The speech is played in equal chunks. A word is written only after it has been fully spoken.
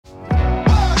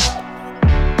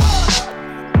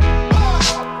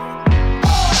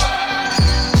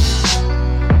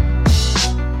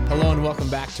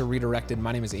to Redirected.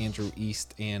 My name is Andrew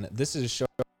East, and this is a show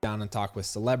down and talk with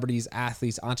celebrities,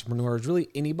 athletes, entrepreneurs, really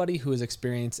anybody who has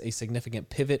experienced a significant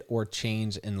pivot or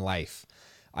change in life.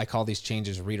 I call these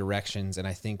changes redirections, and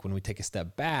I think when we take a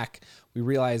step back, we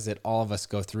realize that all of us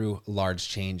go through large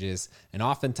changes, and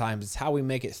oftentimes it's how we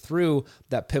make it through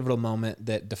that pivotal moment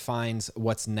that defines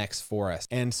what's next for us.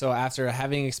 And so after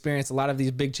having experienced a lot of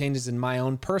these big changes in my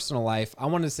own personal life, I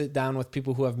wanted to sit down with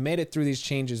people who have made it through these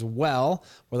changes well,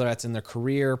 whether that's in their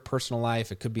career, personal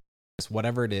life, it could be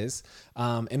whatever it is,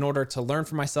 in order to learn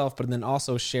from myself, but then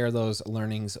also share those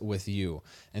learnings with you.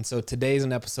 And so today's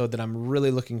an episode that I'm really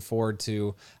looking forward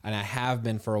to, and I have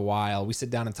been for a while. We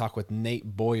sit down and talk with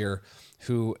Nate Boyer,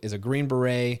 who is a Green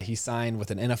Beret. He signed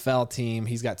with an NFL team.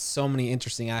 He's got so many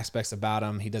interesting aspects about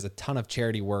him. He does a ton of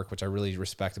charity work, which I really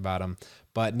respect about him.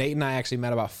 But Nate and I actually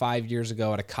met about 5 years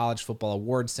ago at a college football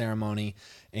award ceremony,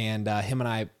 and him and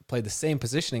I played the same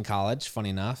position in college, funny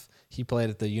enough. He played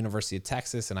at the University of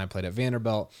Texas, and I played at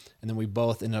Vanderbilt. And then we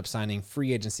both ended up signing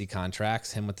free agency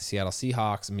contracts, him with the Seattle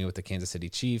Seahawks and me with the Kansas City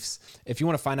Chiefs. If you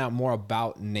want to find out more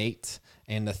about Nate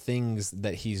and the things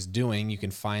that he's doing, you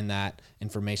can find that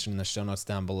information in the show notes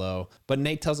down below. But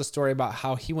Nate tells a story about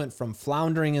how he went from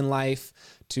floundering in life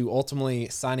to ultimately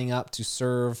signing up to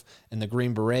serve in the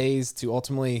Green Berets, to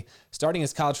ultimately starting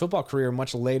his college football career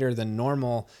much later than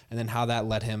normal, and then how that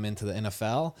led him into the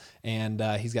NFL. And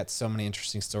he's got so many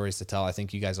interesting stories to tell. I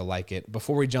think you guys will like it.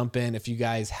 Before we jump in, if you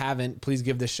guys haven't, please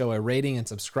give this show a rating and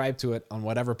subscribe to it on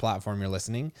whatever platform you're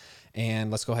listening.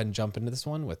 And let's go ahead and jump into this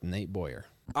one with Nate Boyer.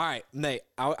 All right, Nate,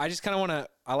 I just kind of want to,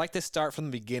 I like to start from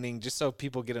the beginning just so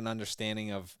people get an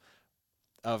understanding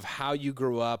of how you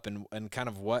grew up and kind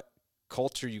of what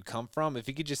culture you come from. If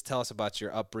you could just tell us about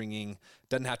your upbringing.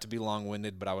 Doesn't have to be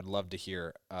long-winded, but I would love to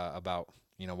hear about,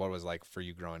 what it was like for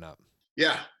you growing up.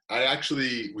 Yeah, I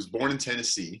actually was born in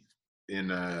Tennessee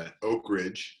in Oak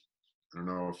Ridge. I don't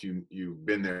know if you've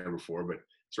been there before, but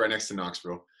it's right next to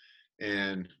Knoxville.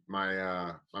 And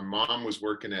my mom was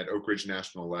working at Oak Ridge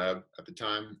National Lab at the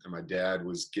time, and my dad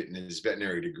was getting his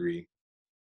veterinary degree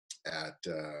at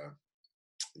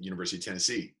University of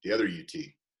Tennessee, the other UT.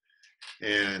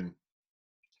 And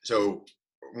so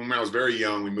when I was very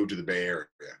young, we moved to the Bay Area.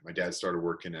 My dad started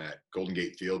working at Golden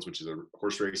Gate Fields, which is a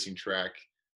horse racing track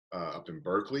up in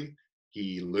Berkeley.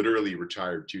 He literally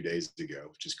retired 2 days ago,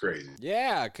 which is crazy.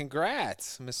 Yeah,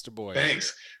 congrats, Mr. Boyer.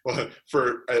 Thanks. Well,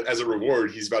 as a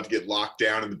reward, he's about to get locked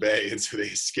down in the Bay, and so they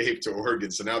escaped to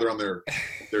Oregon. So now they're on their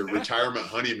retirement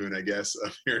honeymoon, I guess,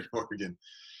 up here in Oregon.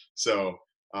 So,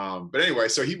 but anyway,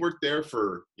 so he worked there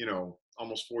for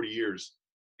almost 40 years,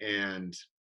 and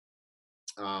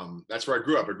that's where I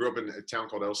grew up. I grew up in a town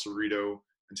called El Cerrito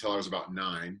until I was about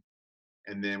 9.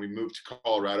 And then we moved to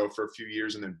Colorado for a few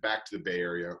years, and then back to the Bay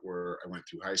Area where I went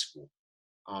through high school.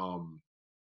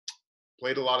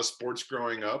 Played a lot of sports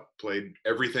growing up, played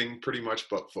everything pretty much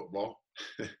but football,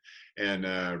 and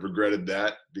regretted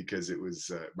that because it was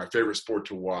my favorite sport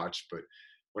to watch. But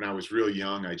when I was real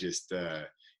young, I just,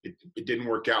 it didn't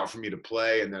work out for me to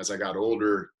play. And then as I got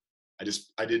older,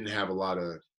 I didn't have a lot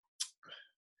of,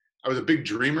 I was a big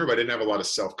dreamer, but I didn't have a lot of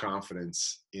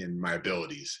self-confidence in my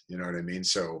abilities. You know what I mean?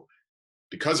 So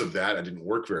because of that, I didn't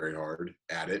work very hard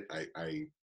at it. I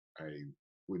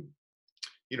would,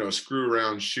 screw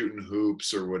around shooting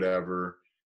hoops or whatever,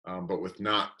 but with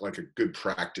not like a good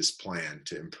practice plan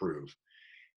to improve.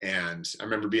 And I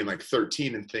remember being like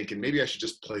 13 and thinking maybe I should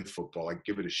just play football, like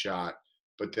give it a shot.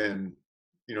 But then,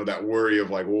 that worry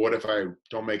of like, well, what if I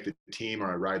don't make the team or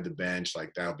I ride the bench?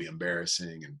 Like that'll be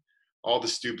embarrassing, and all the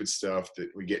stupid stuff that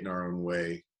we get in our own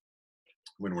way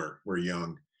when we're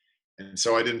young. And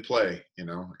so I didn't play, and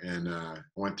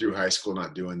went through high school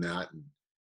not doing that, and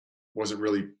wasn't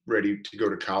really ready to go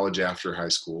to college after high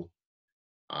school.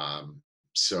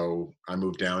 So I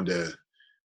moved down to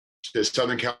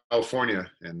Southern California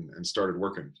and started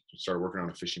working on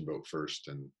a fishing boat first,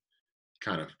 and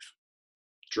kind of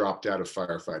dropped out of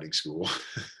firefighting school.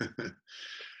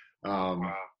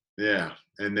 Wow. Yeah.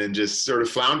 And then just sort of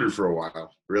floundered for a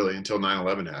while, really, until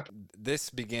 9/11 happened. This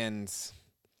begins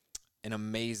an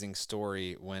amazing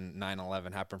story when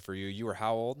 9/11 happened for you. You were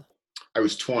how old? I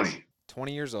was 20.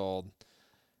 20 years old.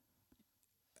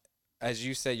 As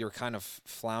you say, you're kind of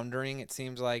floundering, it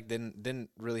seems like, didn't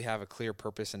really have a clear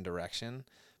purpose and direction.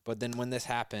 But then when this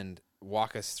happened,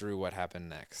 walk us through what happened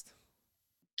next.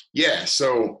 Yeah.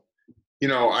 So,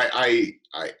 I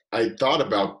thought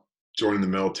about joining the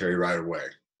military right away.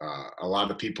 Not a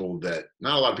lot of people that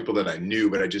I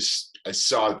knew, but I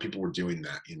saw that people were doing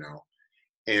that,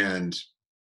 and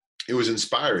it was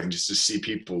inspiring just to see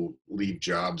people leave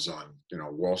jobs on,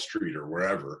 Wall Street or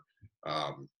wherever,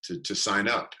 to sign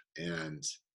up. And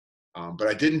But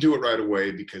I didn't do it right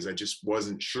away because I just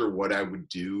wasn't sure what I would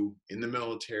do in the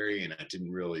military, and I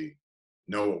didn't really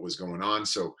know what was going on.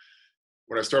 So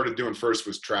what I started doing first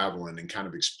was traveling and kind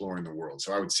of exploring the world.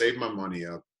 So I would save my money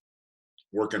up,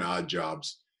 working odd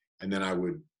jobs, and then I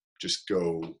would just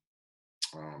go.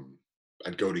 Um,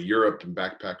 I'd go to Europe and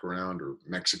backpack around, or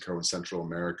Mexico and Central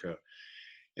America,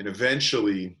 and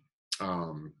eventually,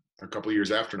 a couple of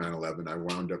years after 9/11, I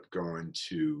wound up going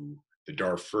to the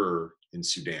Darfur in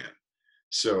Sudan.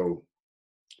 So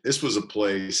this was a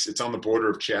place, it's on the border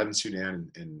of Chad and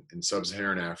Sudan in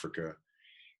sub-Saharan Africa.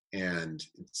 And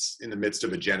it's in the midst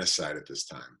of a genocide at this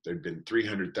time. There'd been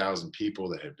 300,000 people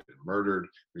that had been murdered.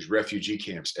 There's refugee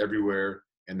camps everywhere,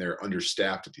 and they're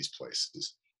understaffed at these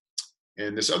places.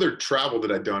 And this other travel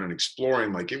that I'd done and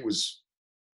exploring, like, it was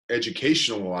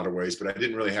educational in a lot of ways, but I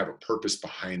didn't really have a purpose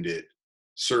behind it,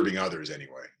 serving others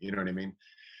anyway. You know what I mean?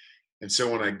 And so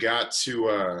when I got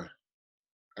to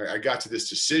this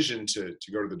decision to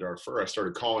go to the Darfur, I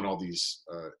started calling all these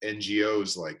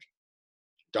NGOs like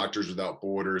Doctors Without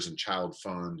Borders and Child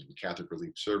Fund and Catholic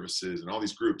Relief Services and all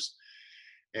these groups.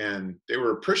 And they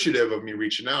were appreciative of me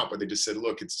reaching out, but they just said,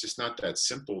 look, it's just not that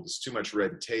simple. There's too much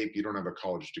red tape. You don't have a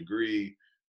college degree.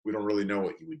 We don't really know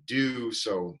what you would do.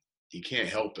 So you can't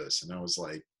help us. And I was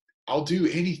like, I'll do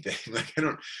anything. Like, I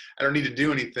don't need to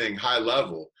do anything high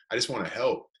level. I just want to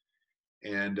help.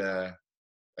 And I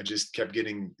just kept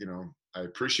getting, I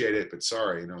appreciate it, but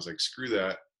sorry. And I was like, screw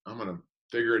that. I'm going to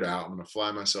figure it out. I'm going to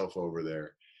fly myself over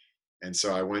there. And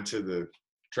so I went to the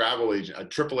travel agent, a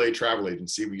AAA travel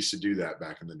agency. We used to do that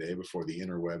back in the day before the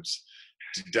interwebs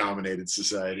dominated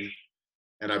society.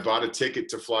 And I bought a ticket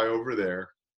to fly over there.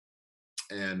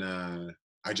 And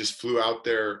I just flew out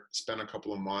there, spent a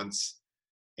couple of months,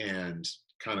 and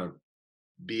kind of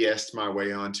BS'd my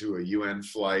way onto a UN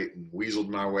flight and weaseled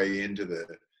my way into the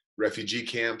refugee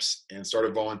camps and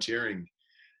started volunteering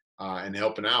and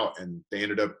helping out. And they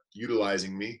ended up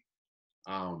utilizing me.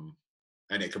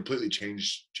 And it completely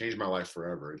changed my life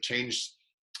forever. It changed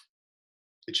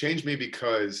me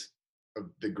because of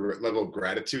the level of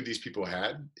gratitude these people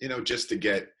had, just to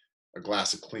get a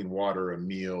glass of clean water, a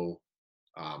meal,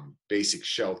 basic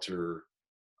shelter,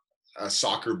 a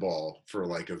soccer ball for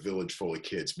like a village full of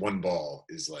kids. One ball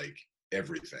is like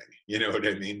everything. You know what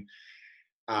I mean?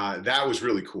 That was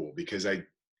really cool because I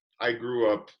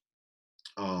grew up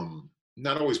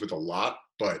not always with a lot,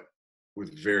 but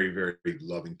with very, very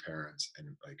loving parents, and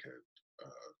like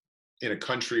in a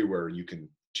country where you can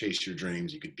chase your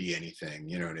dreams, you could be anything.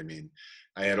 You know what I mean?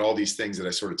 I had all these things that I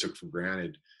sort of took for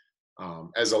granted,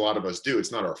 as a lot of us do.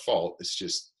 It's not our fault. It's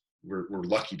just we're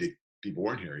lucky to be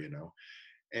born here,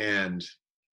 And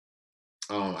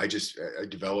I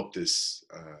developed this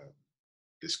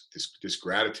this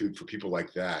gratitude for people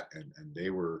like that, and they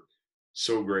were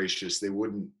so gracious. They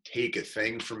wouldn't take a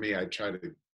thing from me. I'd try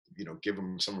to give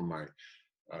them some of my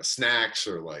snacks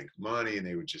or like money, and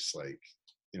they would just like,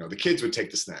 the kids would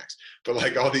take the snacks, but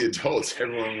like all the adults,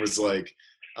 everyone was like,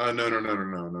 oh,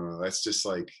 no, that's just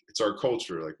like, it's our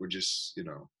culture. Like, we're just,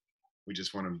 we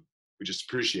just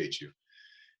appreciate you.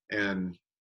 And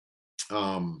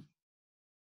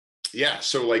yeah,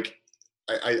 so like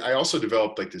I also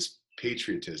developed like this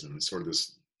patriotism, sort of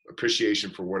this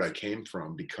appreciation for what I came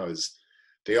from, because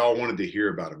they all wanted to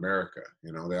hear about America.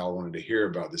 They all wanted to hear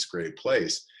about this great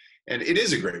place. And it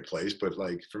is a great place, but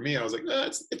like for me, I was like, nah,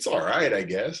 it's all right, I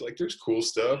guess. Like, there's cool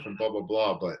stuff and blah blah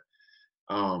blah, but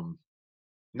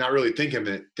not really thinking of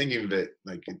it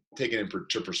like taking it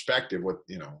into perspective what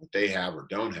what they have or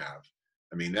don't have.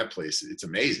 I mean, that place, it's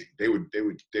amazing. They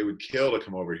would kill to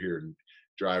come over here and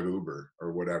drive Uber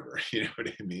or whatever. You know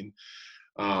what I mean?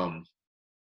 And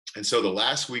so the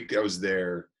last week I was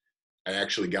there, I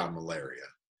actually got malaria,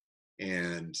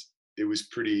 and it was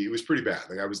pretty bad.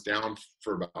 Like, I was down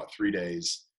for about 3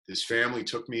 days. This family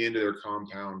took me into their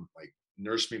compound, like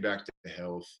nursed me back to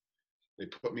health. They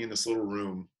put me in this little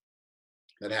room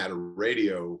that had a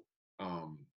radio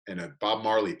and a Bob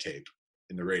Marley tape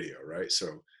in the radio, right?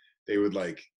 So they would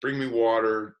like bring me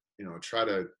water, try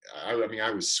to, I mean,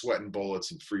 I was sweating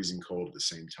bullets and freezing cold at the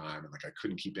same time. And like, I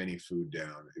couldn't keep any food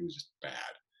down. It was just bad.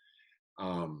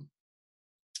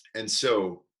 And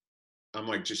so I'm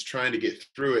like just trying to get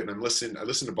through it. And I listened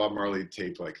to Bob Marley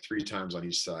tape like 3 times on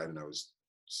each side, and I was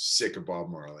sick of Bob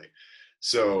Marley.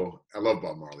 So I love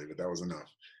Bob Marley, but that was enough.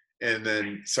 And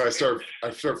then, so I start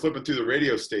flipping through the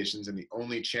radio stations, and the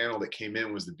only channel that came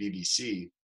in was the BBC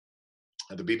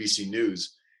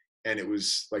News. And it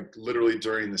was like literally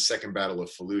during the Second Battle of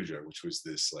Fallujah, which was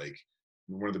this like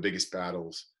one of the biggest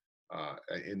battles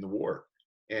in the war.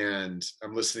 And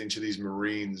I'm listening to these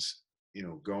Marines,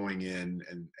 going in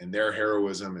and their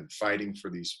heroism and fighting for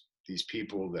these these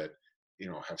people that,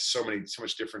 have so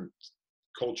much different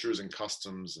cultures and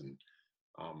customs, and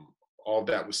all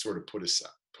that was sort of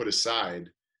put aside.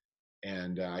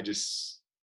 And I just,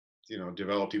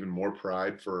 developed even more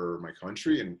pride for my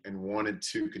country, and wanted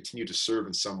to continue to serve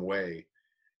in some way.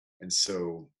 And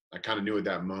so I kind of knew at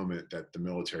that moment that the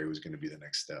military was going to be the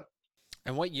next step.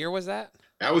 And what year was that?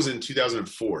 That was in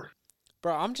 2004.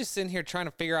 Bro, I'm just sitting here trying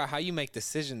to figure out how you make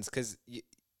decisions, because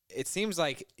it seems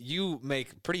like you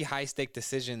make pretty high stake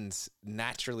decisions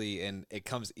naturally, and it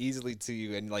comes easily to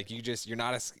you, and like you're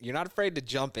not afraid to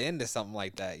jump into something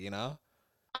like that, you know?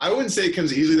 I wouldn't say it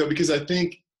comes easily though, because I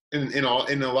think in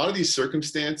a lot of these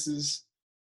circumstances,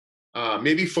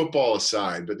 maybe football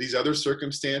aside, but these other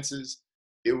circumstances,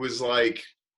 it was like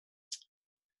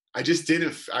I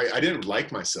didn't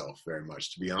like myself very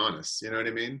much, to be honest. You know what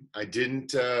I mean? I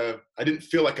didn't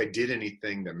feel like I did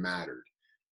anything that mattered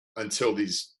until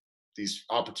these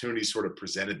opportunities sort of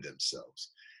presented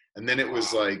themselves. And then it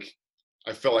was like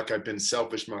I felt like I've been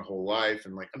selfish my whole life,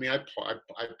 and like, I mean, I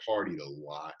partied a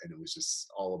lot, and it was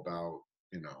just all about,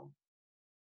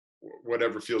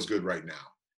 whatever feels good right now.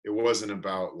 It wasn't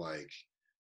about like,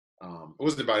 it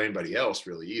wasn't about anybody else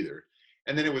really either.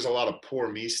 And then it was a lot of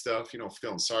poor me stuff,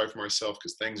 feeling sorry for myself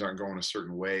because things aren't going a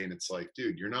certain way. And it's like,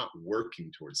 dude, you're not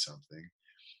working towards something.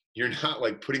 You're not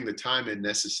like putting the time in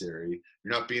necessary.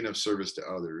 You're not being of service to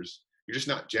others. You're just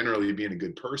not generally being a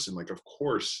good person. Like, of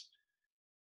course,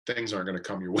 things aren't going to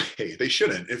come your way. They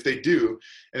shouldn't. If they do,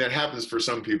 and it happens for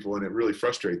some people, and it really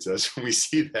frustrates us when we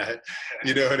see that,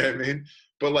 you know what I mean?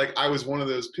 But like, I was one of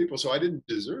those people, so I didn't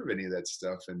deserve any of that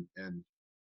stuff.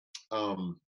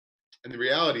 Um, and the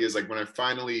reality is, like, when I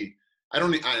finally, I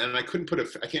can't put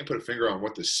a finger on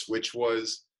what the switch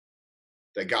was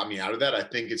that got me out of that. I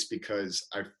think it's because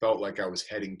I felt like I was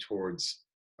heading towards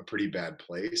a pretty bad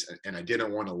place, and I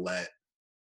didn't want to let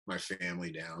my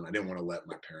family down. I didn't want to let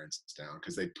my parents down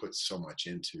because they put so much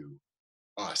into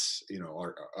us,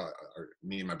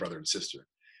 me and my brother and sister,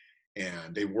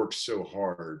 and they worked so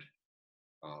hard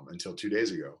until 2 days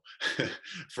ago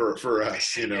for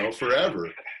us, forever.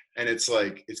 And it's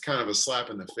like, it's kind of a slap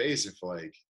in the face if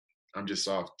like I'm just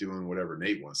off doing whatever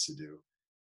Nate wants to do.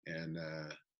 And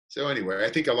so anyway,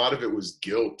 I think a lot of it was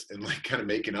guilt and like kind of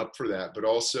making up for that. But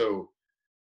also,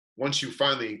 once you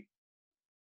finally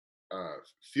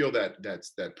feel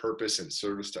that purpose and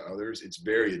service to others, it's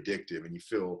very addictive, and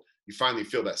you finally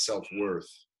feel that self-worth.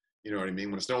 You know what I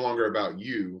mean? When it's no longer about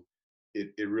you,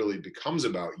 it really becomes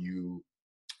about you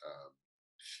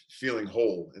feeling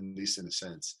whole, at least in a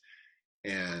sense.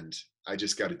 And I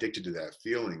just got addicted to that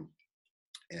feeling.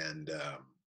 And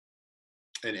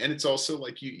and it's also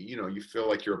like you feel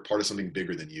like you're a part of something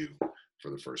bigger than you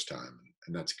for the first time,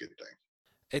 and that's a good thing.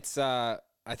 It's I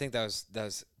think that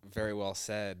was very well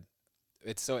said.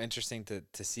 It's so interesting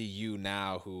to see you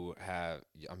now, who have,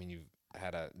 I mean, you've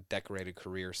had a decorated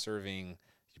career serving.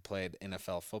 You played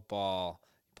NFL football,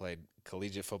 you played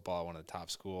collegiate football at one of the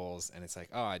top schools, and it's like,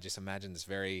 oh, I just imagine this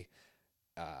very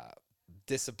uh,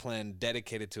 disciplined,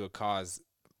 dedicated to a cause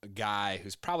guy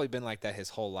who's probably been like that his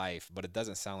whole life, but it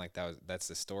doesn't sound like that's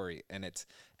the story. And it's,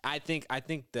 I think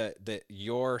that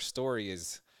your story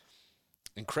is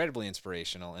incredibly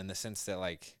inspirational in the sense that,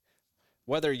 like,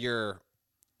 whether you're,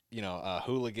 a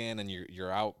hooligan and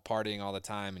you're out partying all the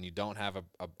time and you don't have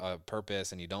a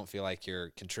purpose and you don't feel like you're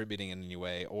contributing in any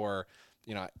way, or,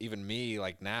 even me,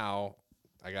 like, now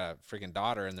I got a freaking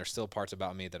daughter, and there's still parts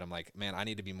about me that I'm like, man, I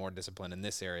need to be more disciplined in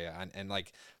this area. And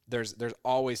like, there's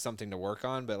always something to work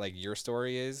on, but like your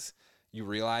story is, you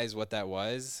realize what that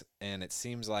was. And it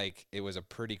seems like it was a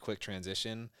pretty quick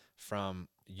transition from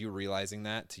you realizing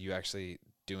that to you actually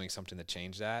doing something to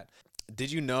change that.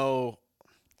 Did you know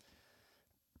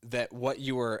that what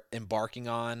you were embarking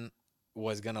on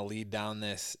was going to lead down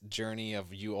this journey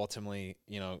of you ultimately,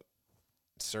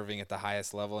 serving at the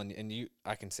highest level? And you,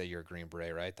 I can say you're a Green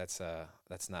Beret, right? That's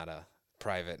not a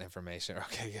private information.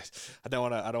 Okay, good. I don't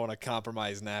want to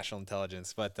compromise national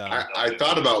intelligence, but I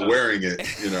thought about wearing it,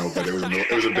 but it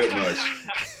was a bit much.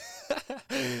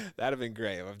 That'd have been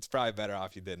great. It's probably better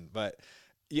off you didn't, but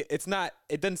it's not,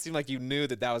 it doesn't seem like you knew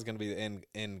that was going to be the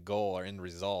end goal or end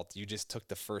result. You just took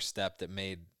the first step that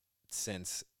made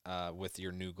sense with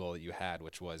your new goal that you had,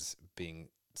 which was being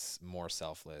more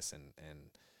selfless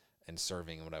and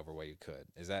serving in whatever way you could.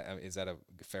 Is that a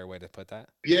fair way to put that?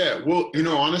 Yeah. Well,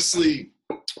 honestly,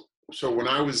 so when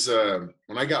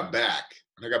I got back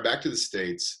to the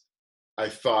States, I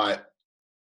thought,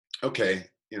 okay,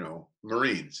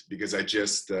 Marines, because I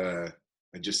just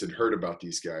had heard about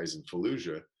these guys in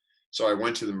Fallujah. So I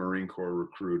went to the Marine Corps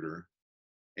recruiter,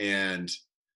 and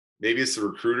maybe it's the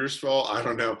recruiter's fault. I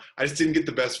don't know. I just didn't get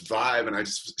the best vibe, and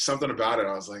something about it.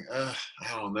 I was like, I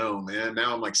don't know, man.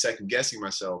 Now I'm like second guessing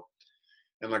myself.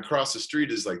 And like across the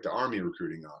street is like the Army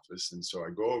recruiting office, and so I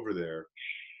go over there,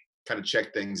 kind of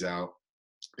check things out.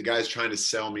 The guy's trying to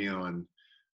sell me on,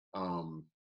 um,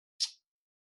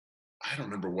 I don't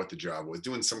remember what the job was,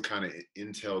 doing some kind of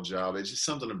intel job. It's just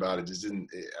something about it just didn't.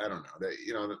 I don't know.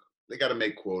 They got to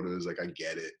make quotas. Like I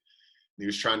get it. He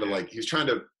was trying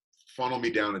to funnel me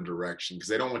down a direction because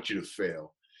they don't want you to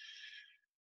fail.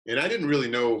 And I didn't really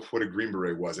know what a Green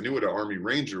Beret was. I knew what an Army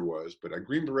Ranger was, but a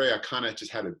Green Beret, I kind of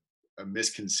just had a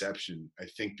misconception. I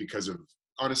think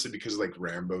honestly, because like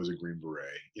Rambo's a Green Beret,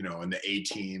 and the A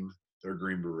Team, they're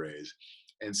Green Berets.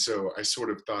 And so I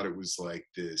sort of thought it was like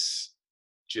this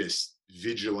just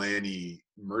vigilante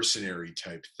mercenary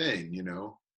type thing,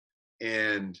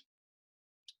 And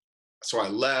so I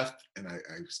left and I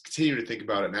continued to think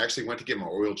about it, and I actually went to get my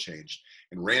oil changed.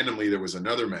 And randomly there was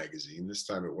another magazine. This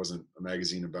time it wasn't a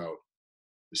magazine about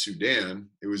the Sudan.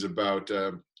 It was about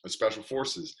special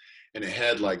forces. And it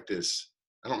had like this,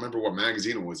 I don't remember what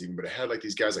magazine it was even, but it had like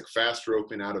these guys like fast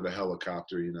roping out of a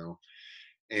helicopter,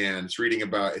 and it's reading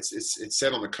about, it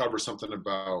said on the cover something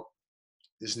about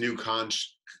this new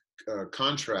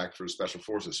contract for the special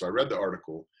forces. So I read the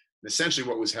article, and essentially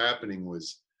what was happening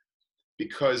was,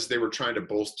 because they were trying to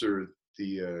bolster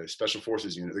the special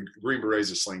forces unit. The Green Beret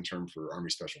is a slang term for Army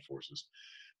Special Forces.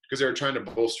 Because they were trying to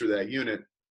bolster that unit,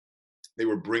 they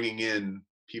were bringing in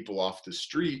people off the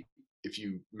street if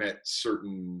you met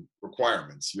certain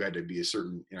requirements. You had to be a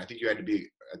certain, I think you had to be,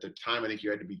 at the time, I think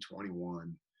you had to be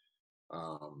 21.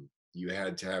 You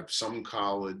had to have some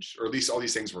college, or at least all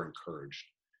these things were encouraged.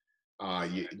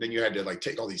 Then you had to like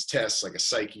take all these tests, like a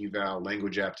psych eval,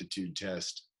 language aptitude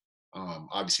test,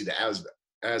 obviously the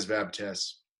ASVAB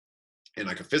tests, and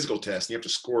like a physical test. And you have to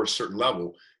score a certain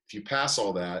level. If you pass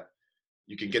all that,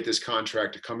 you can get this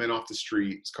contract to come in off the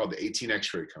street. It's called the 18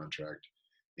 X-ray contract.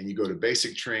 And you go to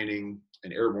basic training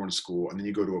and airborne school, and then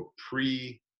you go to a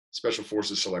pre-special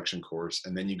forces selection course,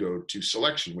 and then you go to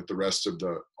selection with the rest of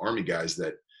the Army guys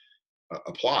that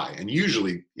apply. And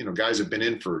usually, guys have been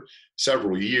in for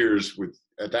several years with,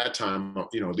 at that time,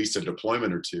 at least a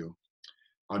deployment or two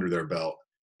under their belt.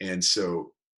 And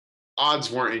so odds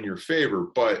weren't in your favor,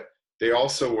 but they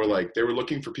also were like, they were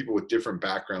looking for people with different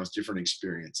backgrounds, different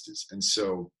experiences. And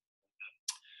so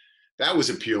that was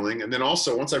appealing. And then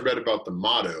also, once I read about the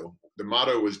motto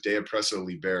was De Oppresso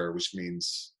Libere, which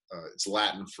means it's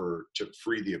Latin for to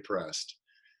free the oppressed.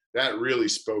 That really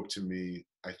spoke to me,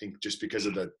 I think, just because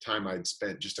of the time I'd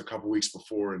spent just a couple weeks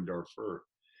before in Darfur.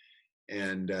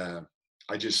 And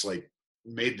I just like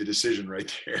made the decision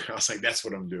right there. I was like, that's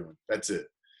what I'm doing. That's it.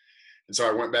 And so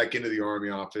I went back into the Army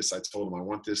office. I told them I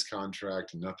want this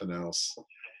contract and nothing else.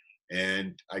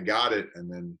 And I got it. And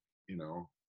then,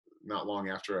 not long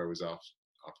after, I was off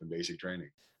in basic training.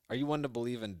 Are you one to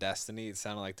believe in destiny? It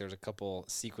sounded like there's a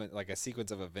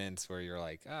sequence of events where you're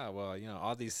like, well,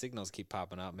 all these signals keep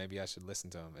popping up. Maybe I should listen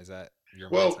to them. Is that your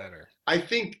Well, mindset? Or I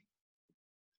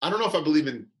don't know if I believe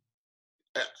in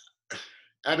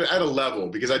at a level,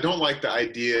 because I don't like the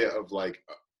idea of like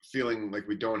feeling like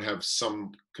we don't have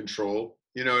some control.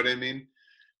 You know what I mean?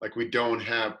 Like we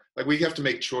have to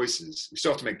make choices. We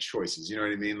still have to make choices. You know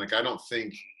what I mean? Like I don't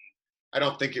think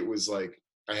it was like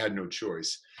I had no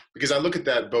choice, because I look at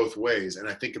that both ways. And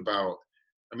I think about,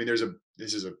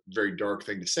 this is a very dark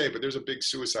thing to say, but there's a big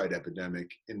suicide epidemic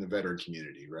in the veteran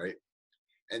community, right?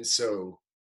 And so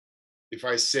if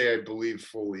I say I believe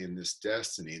fully in this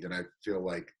destiny, then I feel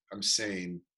like I'm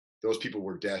saying those people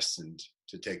were destined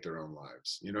to take their own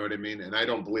lives. You know what I mean? And I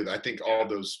don't believe that. I think all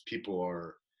those people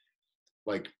are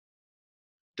like,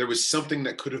 there was something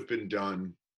that could have been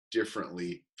done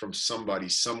differently from somebody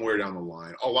somewhere down the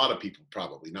line. A lot of people,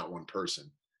 probably not one person,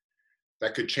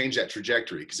 that could change that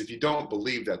trajectory. Because if you don't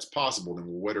believe that's possible, then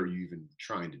what are you even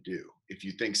trying to do? If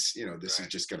you think, this is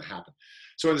just going to happen.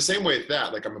 So in the same way with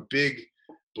that, like I'm a big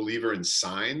believer in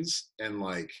signs and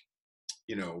like,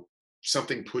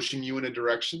 something pushing you in a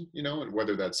direction, and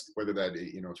whether that,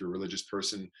 if you're a religious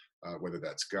person, whether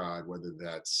that's God, whether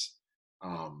that's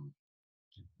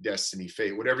destiny,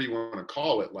 fate, whatever you want to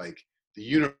call it, like the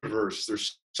universe,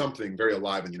 there's something very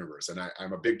alive in the universe. And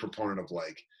I'm a big proponent of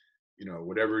like,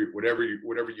 whatever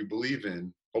you believe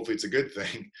in, hopefully it's a good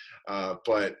thing.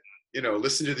 But,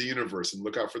 listen to the universe and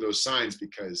look out for those signs,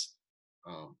 because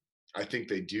I think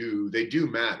they do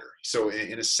matter. So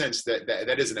in a sense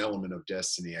that is an element of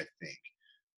destiny, I think.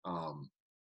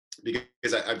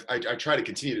 Because I try to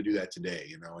continue to do that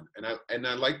today, and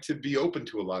I like to be open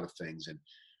to a lot of things. And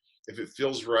if it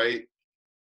feels right,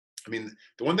 I mean,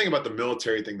 the one thing about the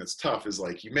military thing that's tough is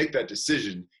like you make that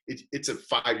decision, it's a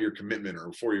 5-year commitment or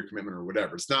a 4-year commitment or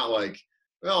whatever. It's not like,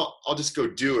 well, I'll just go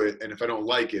do it, and if I don't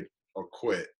like it, I'll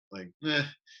quit. Like,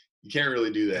 you can't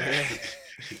really do that.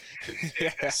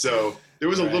 Yeah. Yeah. So there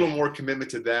was a little Right. more commitment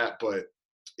to that, but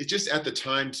it's just at the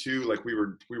time too, like we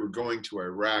were going to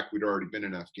Iraq. We'd already been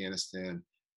in Afghanistan.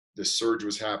 The surge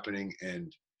was happening,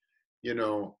 and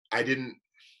I didn't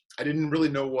really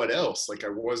know what else. Like I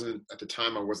wasn't at the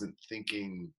time. I wasn't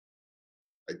thinking.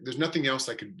 Like, there's nothing else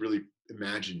I could really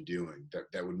imagine doing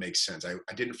that would make sense.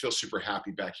 I didn't feel super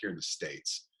happy back here in the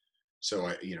States, so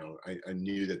I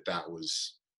knew that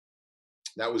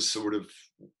was sort of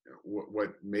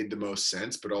what made the most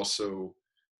sense, but also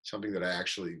something that I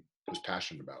actually was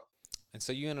passionate about. And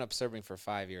so you ended up serving for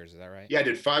 5 years. Is that right? Yeah, I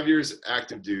did 5 years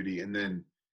active duty, and then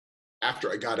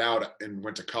after I got out and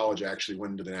went to college, I actually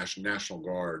went into the National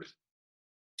Guard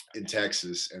in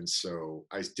Texas, and so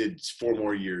I did 4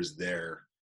 more years there,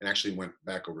 and actually went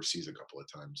back overseas a couple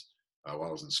of times while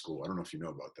I was in school. I don't know if you know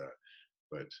about that,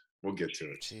 but we'll get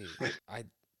to Gee, it. I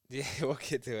yeah, we'll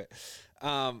get to it.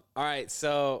 All right,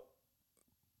 so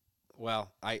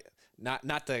well, I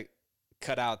not to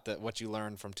cut out what you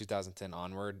learned from 2010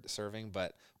 onward serving,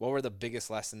 but what were the biggest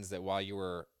lessons that while you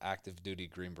were active duty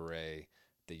Green Beret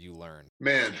that you learned?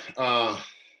 Man, I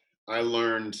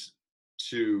learned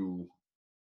to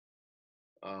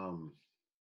um,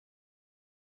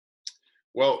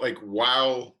 well, like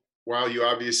while you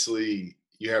obviously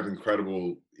you have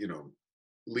incredible,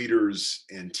 leaders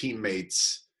and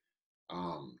teammates,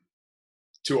 um,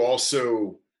 to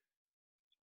also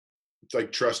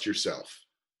like trust yourself.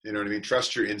 You know what I mean?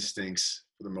 Trust your instincts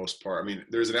for the most part. I mean,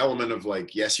 there's an element of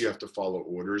like, yes, you have to follow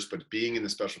orders, but being in the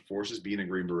special forces, being a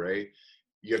Green Beret,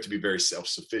 you have to be very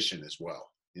self-sufficient as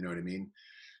well. You know what I mean?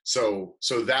 So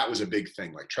that was a big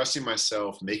thing, like trusting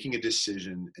myself, making a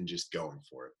decision and just going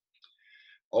for it.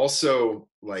 Also,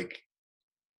 like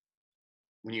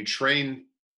when you train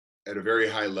at a very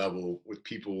high level with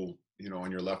people,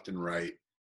 on your left and right,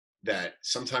 that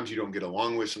sometimes you don't get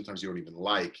along with, sometimes you don't even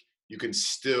like, you can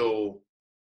still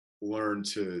learn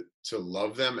to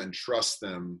love them and trust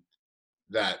them,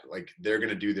 that like they're going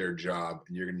to do their job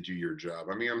and you're going to do your job.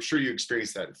 I mean, I'm sure you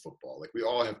experience that in football. Like we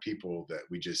all have people that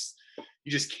you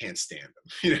just can't stand them.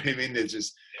 You know what I mean?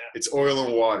 It's oil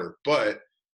and water. But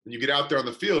when you get out there on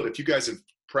the field, if you guys have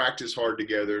practiced hard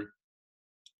together,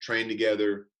 trained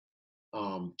together,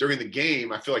 during the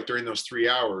game, I feel like during those 3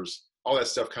 hours, all that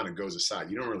stuff kind of goes aside.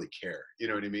 You don't really care. You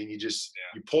know what I mean? You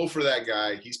pull for that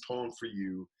guy. He's pulling for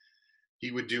you.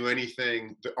 He would do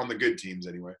anything on the good teams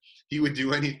anyway. He would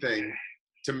do anything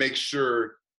to make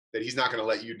sure that he's not going to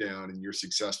let you down and you're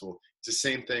successful. It's the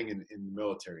same thing in the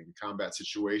military, in a combat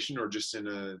situation, or just in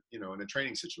a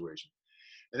training situation.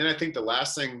 And then I think the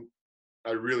last thing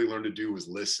I really learned to do was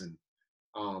listen,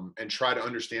 and try to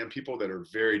understand people that are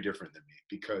very different than me,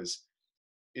 because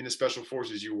in the special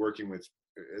forces, you're working with,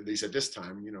 at least at this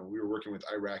time, we were working with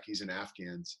Iraqis and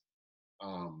Afghans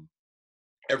um,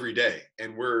 every day,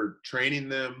 and we're training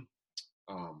them.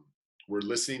 We're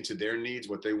listening to their needs,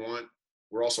 what they want.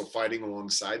 We're also fighting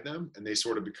alongside them, and they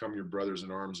sort of become your brothers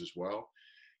in arms as well.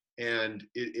 And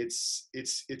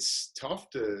it's tough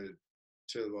to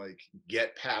like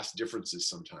get past differences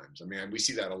sometimes. I mean, we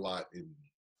see that a lot in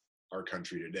our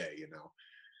country today.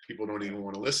 People don't even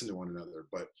want to listen to one another,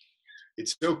 but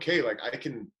it's okay. Like I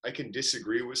can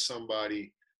disagree with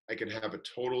somebody. I can have a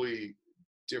totally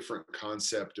different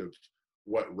concept of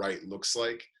what right looks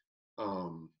like.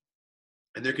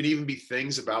 And there can even be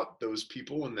things about those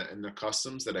people and the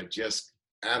customs that I just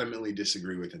adamantly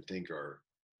disagree with and think are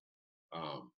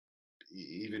um,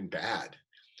 even bad.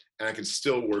 And I can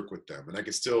still work with them, and I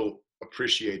can still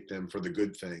appreciate them for the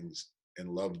good things and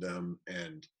love them,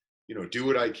 and do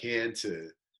what I can to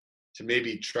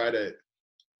maybe try to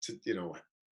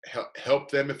help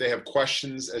them if they have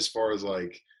questions as far as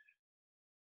like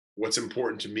what's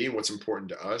important to me and what's important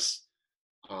to us.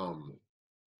 Um,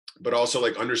 but also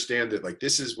like understand that like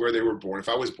this is where they were born. If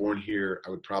I was born here, I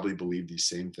would probably believe these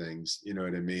same things. You know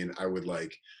what I mean? I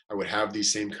would have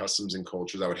these same customs and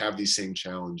cultures. I would have these same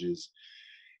challenges,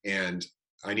 and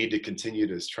I need to continue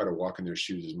to try to walk in their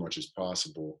shoes as much as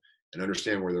possible and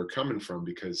understand where they're coming from,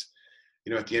 because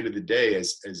at the end of the day,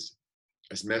 as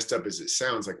messed up as it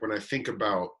sounds, like when I think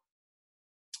about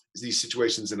these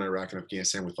situations in Iraq and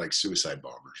Afghanistan with like suicide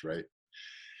bombers, right?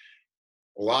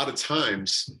 A lot of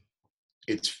times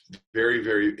it's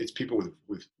it's people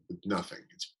with nothing.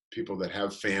 It's people that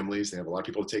have families. They have a lot of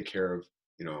people to take care of.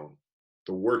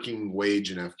 The working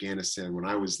wage in Afghanistan when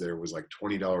I was there was like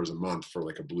 $20 a month for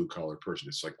like a blue collar person.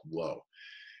 It's like low.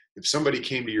 If somebody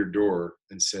came to your door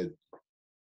and said,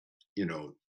 you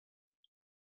know,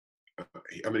 I'm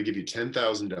going to give you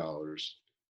 $10,000.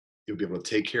 You'll be able to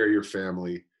take care of your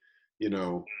family, you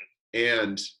know,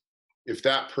 and if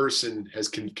that person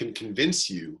can convince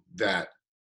you that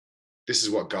this is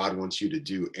what God wants you to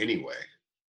do anyway,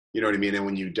 you know what I mean? And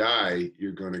when you die,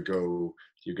 you're going to go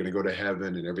to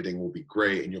heaven and everything will be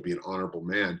great and you'll be an honorable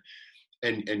man.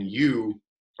 And you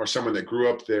are someone that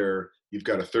grew up there. You've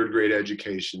got a third grade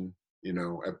education, you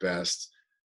know, at best.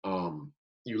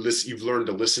 You've learned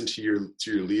to listen to your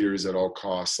leaders at all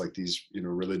costs, like these, you know,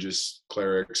 religious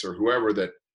clerics or whoever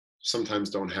that sometimes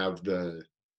don't have the,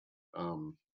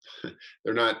 um,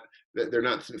 they're not, they're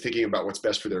not thinking about what's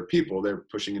best for their people. They're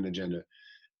pushing an agenda.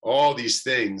 All these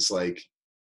things, like,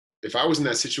 if I was in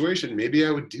that situation, maybe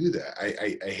I would do that.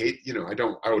 I hate, you know,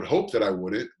 I would hope that I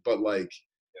wouldn't, but like,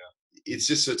 it's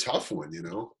just a tough one, you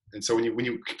know? And so when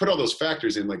you put all those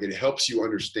factors in, like, it helps you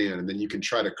understand, and then you can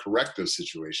try to correct those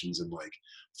situations and like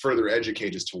further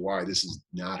educate as to why this is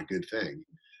not a good thing.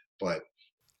 But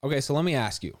Okay, so let me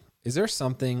ask you, is there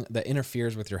something that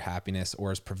interferes with your happiness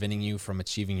or is preventing you from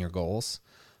achieving your goals?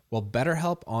 Well,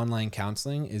 BetterHelp Online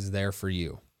Counseling is there for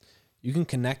you. You can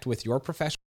connect with your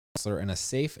professional counselor in a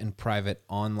safe and private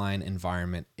online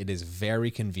environment. It is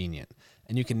very convenient,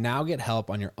 and you can now get help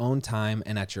on your own time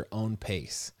and at your own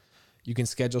pace. You can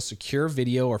schedule secure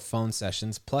video or phone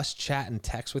sessions, plus chat and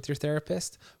text with your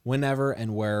therapist whenever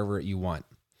and wherever you want.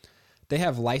 They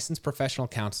have licensed professional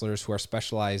counselors who are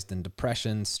specialized in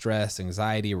depression, stress,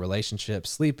 anxiety,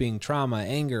 relationships, sleeping, trauma,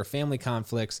 anger, family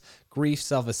conflicts, grief,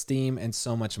 self-esteem, and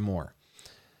so much more.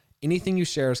 Anything you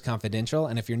share is confidential,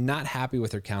 and if you're not happy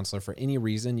with your counselor for any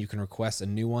reason, you can request a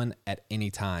new one at any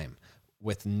time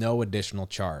with no additional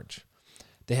charge.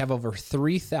 They have over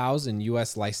 3,000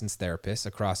 U.S. licensed therapists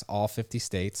across all 50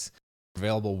 states,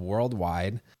 available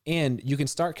worldwide, and you can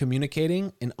start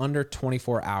communicating in under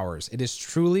 24 hours. It is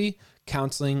truly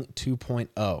Counseling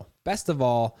 2.0. Best of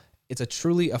all, it's a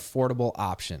truly affordable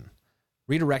option.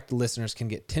 Redirect listeners can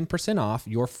get 10% off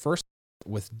your first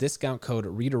with discount code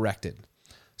REDIRECTED.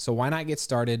 So why not get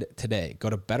started today? Go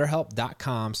to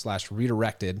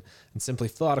betterhelp.com/redirected and simply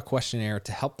fill out a questionnaire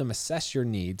to help them assess your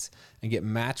needs and get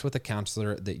matched with a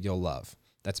counselor that you'll love.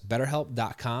 That's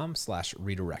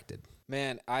betterhelp.com/redirected.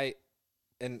 Man,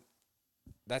 and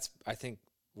that's, I think,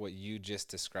 what you just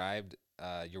described,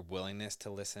 your willingness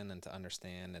to listen and to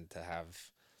understand and to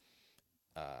have,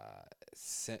 I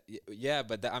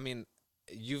mean,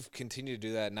 you've continued to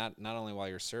do that not only while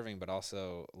you're serving, but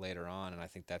also later on. And I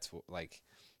think that's like,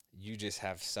 you just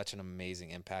have such an amazing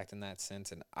impact in that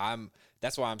sense. And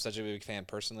that's why I'm such a big fan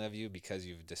personally of you, because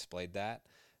you've displayed that.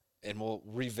 And we'll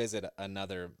revisit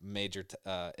another major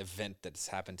event that's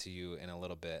happened to you in a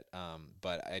little bit.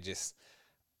 But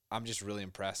I'm just really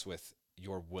impressed with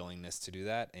your willingness to do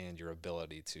that and your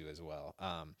ability to as well.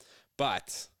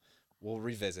 But we'll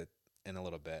revisit in a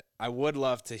little bit. I would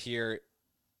love to hear,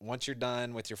 once you're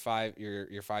done with your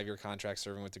 5-year contract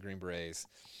serving with the Green Berets,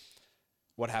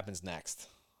 what happens next?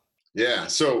 yeah,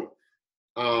 so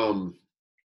I'll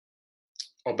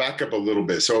back up a little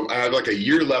bit. So I have like a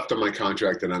year left on my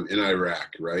contract and I'm in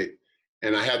Iraq, right?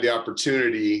 And I had the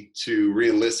opportunity to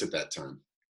re-enlist at that time.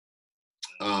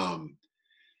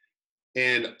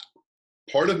 And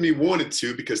part of me wanted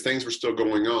to, because things were still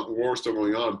going on, war was still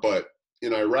going on, but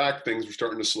in Iraq, things were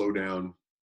starting to slow down.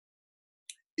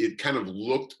 It kind of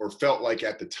looked or felt like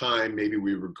at the time, maybe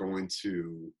we were going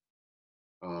to,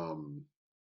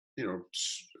 you know,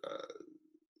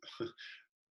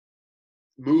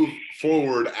 move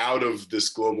forward out of this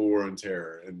global war on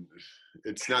terror. And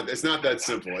it's not that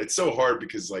simple. It's so hard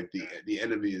because like the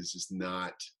enemy is just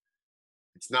not,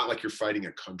 it's not like you're fighting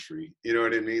a country. You know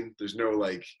what I mean? There's no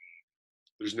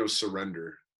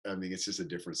surrender. I mean, it's just a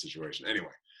different situation. Anyway,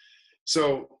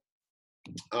 so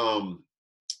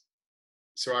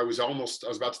so I was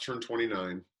about to turn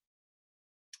 29,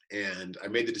 and I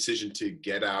made the decision to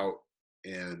get out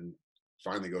and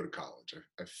finally go to college.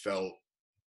 I felt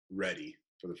ready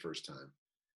for the first time.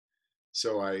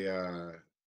 So I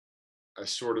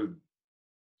started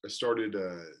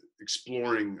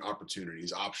exploring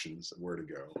options of where to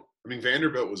go. I mean,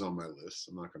 Vanderbilt was on my list.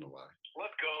 I'm not going to lie.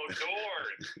 Let's go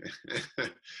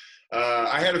Doors.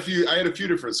 I had a few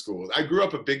different schools. I grew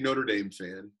up a big Notre Dame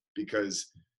fan because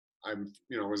I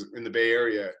was in the Bay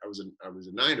Area. I was a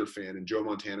Niner fan, and Joe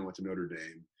Montana went to Notre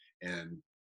Dame, and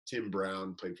Tim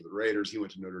Brown played for the Raiders. He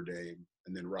went to Notre Dame,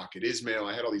 and then Rocket Ismail.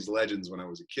 I had all these legends when I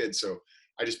was a kid, so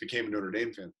I just became a Notre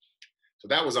Dame fan. So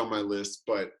that was on my list,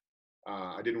 but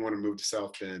I didn't want to move to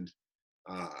South Bend.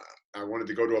 I wanted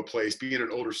to go to a place, being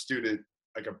an older student,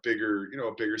 like a bigger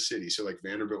city. So like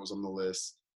Vanderbilt was on the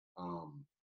list.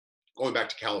 going back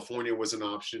to California was an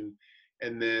option,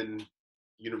 and then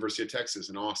University of Texas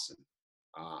in Austin.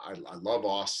 I love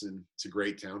Austin. It's a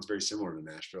great town. It's very similar to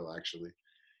Nashville, actually.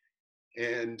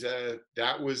 And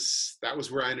that was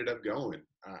where I ended up going.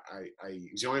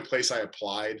 It was the only place I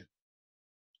applied.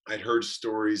 I'd heard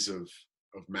stories of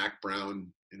Mac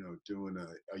Brown, doing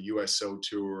a USO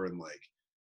tour and like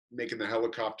making the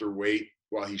helicopter wait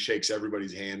while he shakes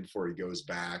everybody's hand before he goes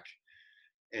back.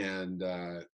 And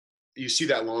you see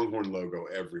that Longhorn logo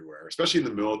everywhere, especially in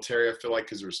the military. I feel like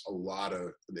because there's a lot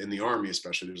of, in the Army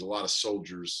especially, there's a lot of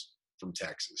soldiers from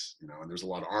Texas, and there's a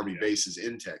lot of Army bases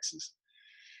in Texas.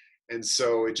 And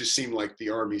so it just seemed like the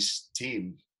Army's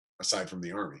team, aside from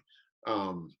the Army.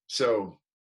 So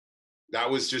that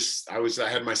was just, I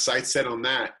had my sights set on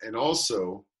that. And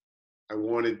also I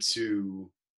wanted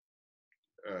to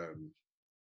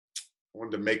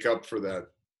make up for that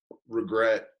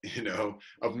regret,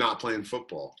 of not playing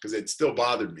football, because it still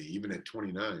bothered me even at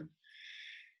 29.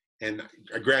 And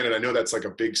granted, I know that's like a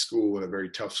big school and a very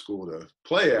tough school to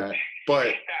play at, but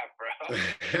Yeah,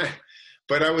 bro.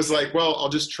 but I was like, well, I'll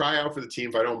just try out for the team.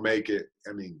 If I don't make it,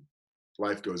 I mean,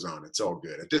 life goes on. It's all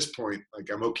good. At this point, like,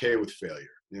 I'm okay with failure.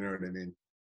 You know what I mean?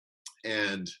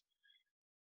 And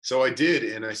so I did,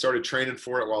 and I started training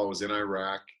for it while I was in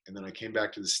Iraq. And then I came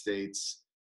back to the States.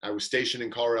 I was stationed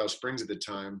in Colorado Springs at the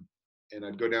time, and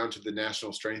I'd go down to the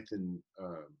National Strength and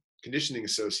Conditioning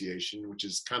Association, which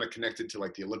is kind of connected to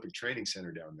like the Olympic Training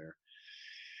Center down there.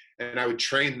 And I would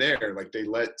train there. Like, they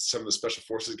let some of the special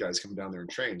forces guys come down there and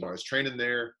train. So I was training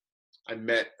there. I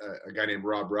met a guy named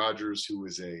Rob Rogers, who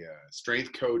was a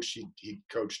strength coach. He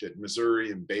coached at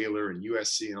Missouri and Baylor and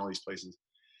USC and all these places.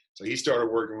 So he started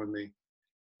working with me,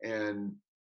 and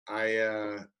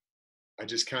I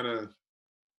just kind of,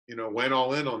 went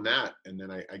all in on that. And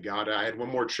then I had one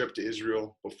more trip to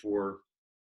Israel before,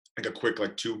 like a quick,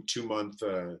 like 2 month,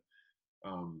 it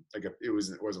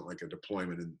wasn't like a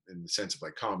deployment in the sense of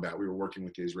like combat. We were working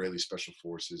with the Israeli special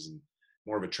forces and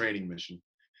more of a training mission.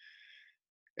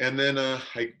 And then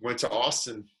I went to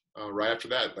Austin right after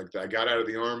that. Like, I got out of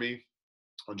the Army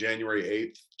on January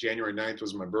 8th. January 9th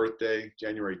was my birthday.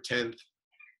 January 10th,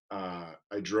 I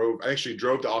actually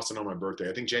drove to Austin on my birthday.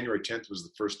 I think January 10th was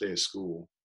the first day of school.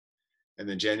 And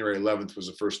then January 11th was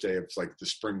the first day of like the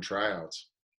spring tryouts.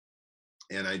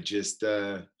 And I just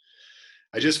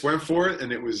went for it.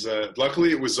 And it was,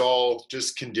 luckily it was all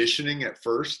just conditioning at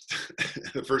first,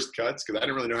 the first cuts, because I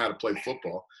didn't really know how to play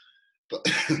football. But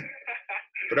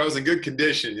but I was in good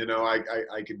condition,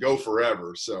 I could go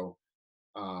forever. So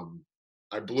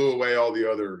I blew away all the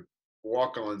other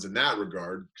walk-ons in that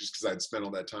regard, just because I'd spent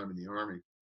all that time in the Army.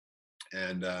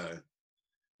 And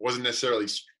wasn't necessarily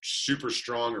super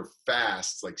strong or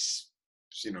fast, like,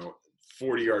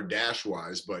 40-yard dash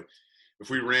wise. But if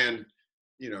we ran,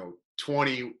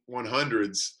 20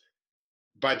 100s,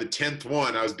 by the 10th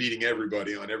one, I was beating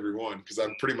everybody on every one, because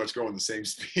I'm pretty much going the same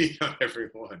speed on every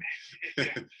one.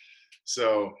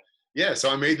 So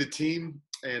I made the team.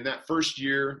 And that first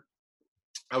year,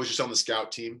 I was just on the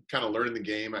scout team, kind of learning the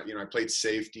game. I played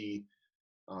safety.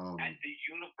 At the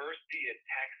University of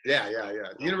Texas. Yeah.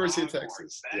 The University of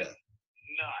Texas. That's yeah.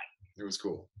 nuts. It was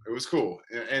cool.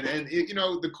 And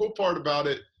the cool part about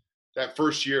it, that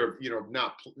first year of,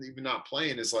 not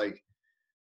playing, is like,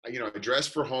 I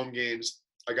dressed for home games.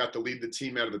 I got to lead the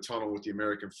team out of the tunnel with the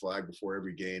American flag before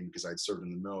every game, because I'd served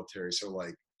in the military. So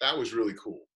like, that was really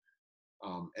cool.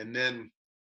 And then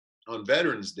on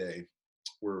Veterans Day,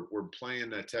 we're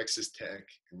playing at Texas Tech,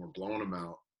 and we're blowing them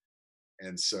out.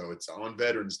 And so it's on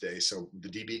Veterans Day. So the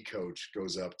DB coach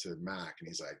goes up to Mac, and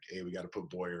he's like, "Hey, we got to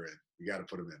put Boyer in. We got to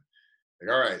put him in."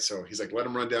 Like, all right. So he's like, "Let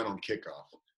him run down on kickoff."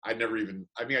 I'd done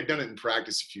it in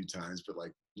practice a few times, but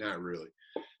like, not really.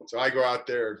 So I go out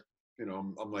there,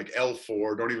 I'm like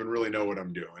L4, don't even really know what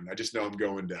I'm doing. I just know I'm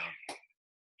going down.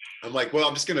 I'm like, well,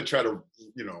 I'm just going to try to,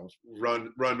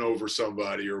 run over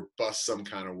somebody or bust some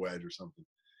kind of wedge or something.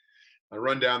 I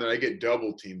run down there. I get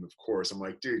double teamed, of course. I'm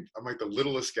like, dude, I'm like the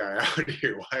littlest guy out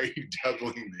here. Why are you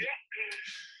doubling me?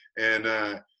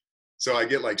 And so I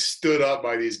get like stood up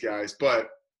by these guys.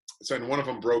 And one of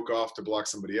them broke off to block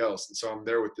somebody else. And so I'm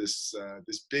there with this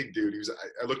big dude.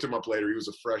 I looked him up later. He was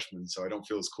a freshman, so I don't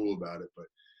feel as cool about it. But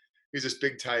he's this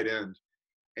big tight end.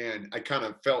 And I kind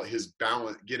of felt his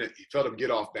balance, felt him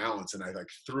get off balance. And I like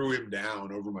threw him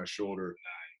down over my shoulder.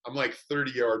 I'm like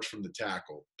 30 yards from the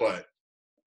tackle, but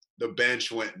the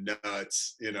bench went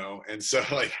nuts, and so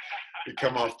like we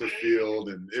come off the field,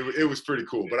 and it was pretty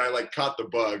cool. But I like caught the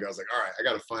bug. I was like, all right, I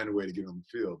got to find a way to get on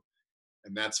the field.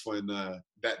 And that's when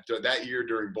that year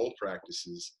during bowl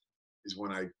practices is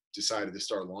when I decided to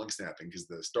start long snapping, because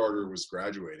the starter was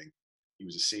graduating. He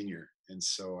was a senior. And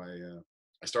so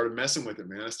I started messing with it,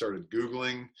 man. I started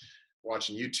Googling,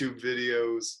 watching YouTube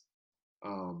videos.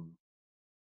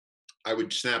 I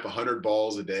would snap 100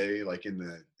 balls a day, like in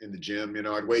the gym. You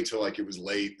know, I'd wait till like it was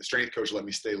late. The strength coach let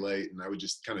me stay late, and I would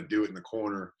just kind of do it in the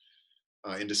corner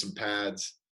into some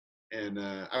pads. And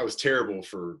I was terrible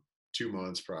for 2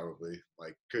 months, probably.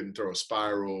 Like, couldn't throw a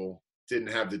spiral.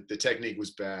 Didn't have the technique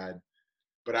was bad.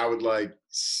 But I would like,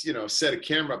 you know, set a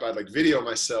camera up. I'd like video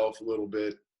myself a little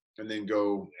bit, and then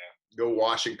go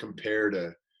watch and compare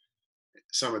to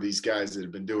some of these guys that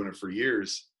have been doing it for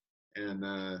years. And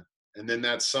then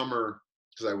that summer,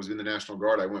 because I was in the National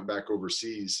Guard, I went back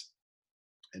overseas.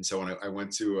 And so when I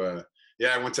went to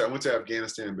I went to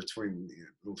Afghanistan between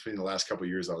the last couple of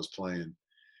years I was playing.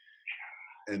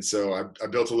 And so I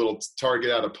built a little target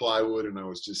out of plywood, and I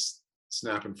was just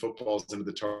snapping footballs into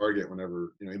the target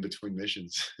whenever, you know, in between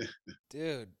missions.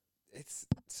 Dude, it's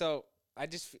so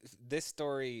this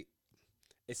story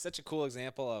is such a cool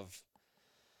example of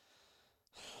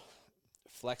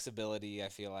flexibility, I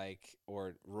feel like,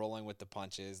 or rolling with the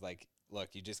punches. Like, look,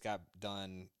 you just got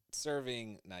done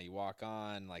serving, now you walk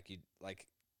on, like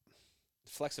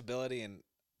flexibility and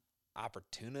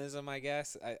opportunism, I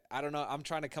guess. I don't know. I'm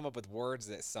trying to come up with words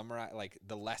that summarize like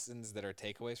the lessons that are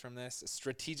takeaways from this.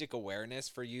 Strategic awareness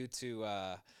for you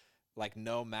to like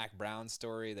know Mac Brown's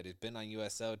story, that he's been on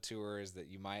USO tours, that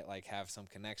you might like have some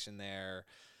connection there.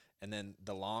 And then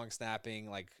the long snapping,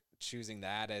 like choosing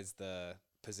that as the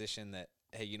position that,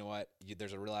 hey, you know what,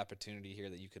 there's a real opportunity here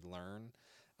that you could learn.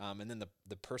 And then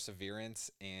the perseverance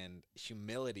and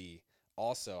humility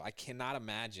also. I cannot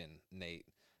imagine, Nate,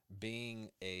 being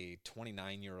a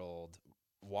 29-year-old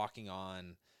walking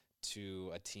on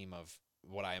to a team of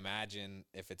what I imagine,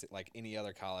 if it's like any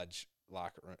other college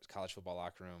football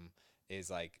locker room, is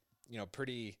like, you know,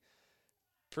 pretty,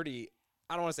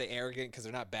 I don't want to say arrogant because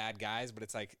they're not bad guys, but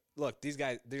it's like, look, these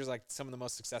guys, there's like some of the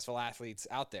most successful athletes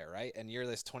out there, right? And you're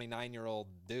this 29-year-old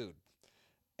dude.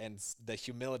 And the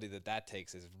humility that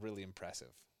takes is really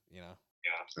impressive, you know?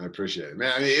 Yeah. I appreciate it,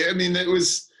 man. I mean, it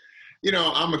was, you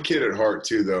know, I'm a kid at heart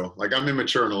too, though. Like, I'm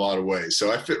immature in a lot of ways,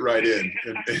 so I fit right in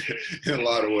a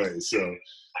lot of ways. So,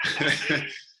 I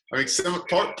mean, some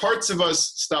parts of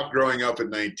us stop growing up at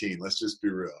 19. Let's just be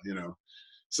real, you know.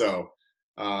 So,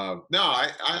 no,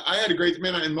 I had a great,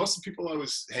 man. And most of the people I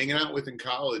was hanging out with in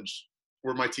college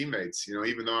were my teammates. You know,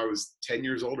 even though I was 10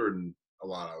 years older than a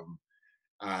lot of them.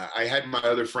 I had my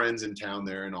other friends in town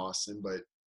there in Austin, but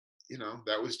you know,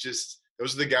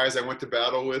 those are the guys I went to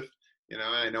battle with. You know,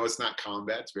 I know it's not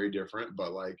combat; it's very different,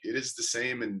 but like it is the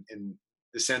same in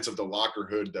the sense of the locker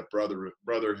room, the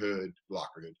brotherhood,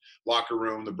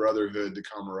 the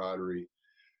camaraderie.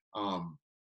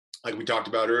 Like we talked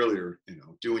about earlier, you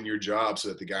know, doing your job so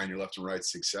that the guy on your left and right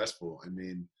is successful. I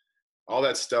mean, all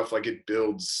that stuff, like it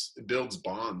builds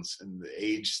bonds, and the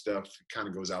age stuff kind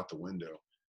of goes out the window.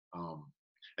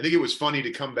 I think it was funny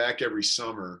to come back every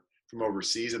summer from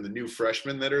overseas, and the new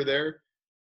freshmen that are there,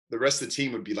 the rest of the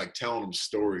team would be like telling them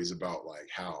stories about like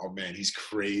how, oh man, he's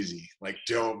crazy. Like,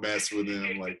 don't mess with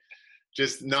him. Like,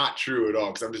 just not true at all,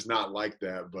 because I'm just not like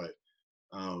that. But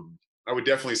I would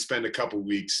definitely spend a couple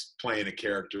weeks playing a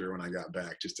character when I got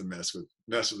back, just to mess with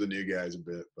the new guys a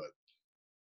bit. But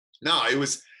no, it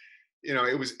was, you know,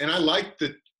 and I liked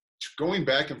the going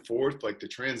back and forth, like the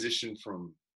transition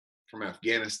from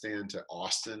Afghanistan to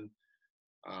Austin.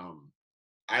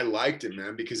 I liked it,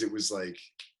 man, because it was like,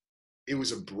 it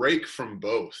was a break from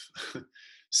both.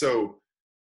 So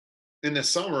in the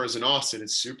summers in Austin,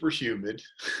 it's super humid.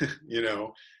 You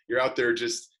know, you're out there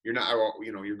you're not,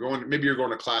 you know, you're going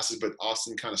to classes, but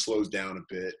Austin kind of slows down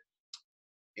a bit.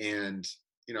 And,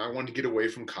 you know, I wanted to get away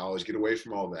from college, get away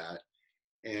from all that.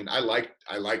 And I like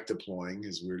deploying,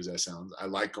 as weird as that sounds. I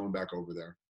like going back over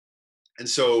there. And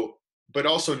so, but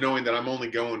also knowing that I'm only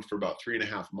going for about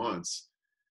 3.5 months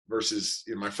versus,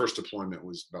 you know, my first deployment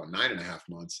was about 9.5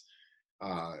 months.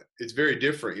 It's very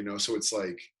different, you know? So it's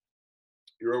like,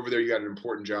 you're over there, you got an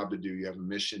important job to do. You have a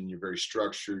mission, you're very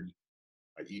structured.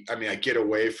 I mean, I get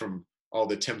away from all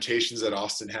the temptations that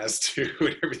Austin has too,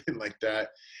 and everything like that.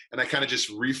 And I kind of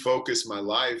just refocus my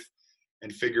life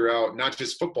and figure out, not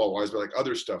just football wise, but like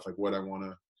other stuff, like what I want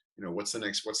to, you know, what's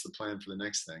the plan for the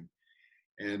next thing.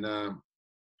 And,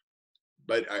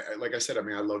 but like I said, I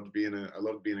mean, I loved being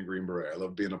a Green Beret. I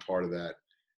loved being a part of that.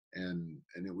 And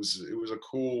it was a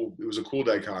cool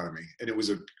dichotomy, and it was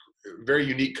a very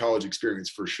unique college experience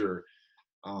for sure.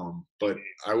 But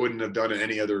I wouldn't have done it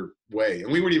any other way.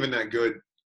 And we weren't even that good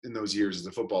in those years as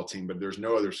a football team, but there's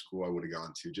no other school I would have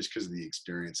gone to, just because of the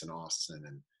experience in Austin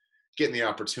and getting the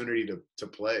opportunity to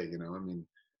play, you know. I mean,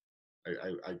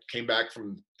 I came back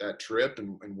from that trip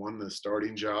and won the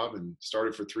starting job and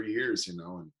started for 3 years, you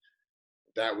know, and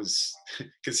that was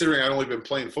considering I'd only been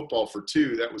playing football for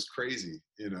 2, that was crazy,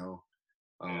 you know.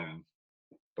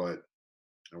 But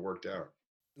it worked out.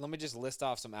 Let me just list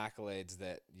off some accolades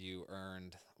that you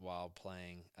earned while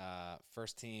playing.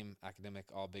 First team academic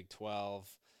All Big 12,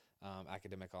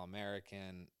 academic All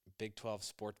American, Big 12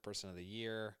 Sports Person of the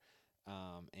Year,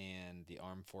 and the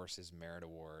Armed Forces Merit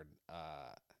Award.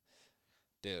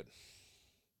 Dude,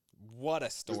 what a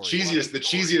story! The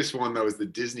cheesiest one though is the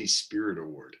Disney Spirit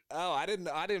Award. Oh, I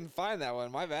didn't find that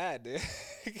one. My bad, dude.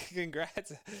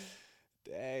 Congrats.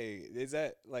 Hey, is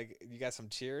that like you got some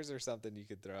cheers or something you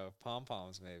could throw? Pom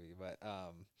poms maybe, but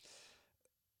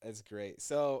it's great.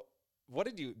 So, what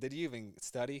did you even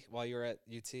study while you were at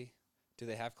UT? Do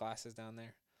they have classes down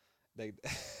there? They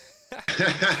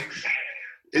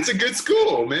It's a good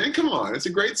school, man. Come on, it's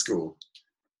a great school.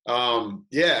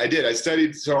 Yeah, I did. I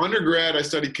studied, so undergrad, I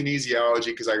studied kinesiology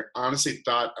because I honestly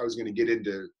thought I was going to get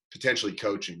into potentially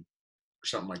coaching or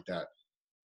something like that.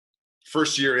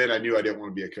 First year in, I knew I didn't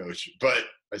want to be a coach, but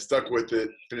I stuck with it,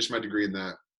 finished my degree in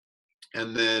that.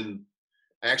 And then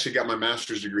I actually got my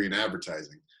master's degree in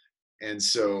advertising. And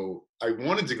so I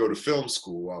wanted to go to film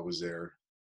school while I was there,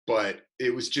 but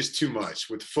it was just too much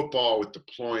with football, with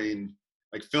deploying,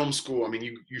 like film school. I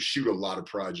mean, you shoot a lot of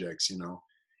projects, you know,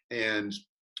 and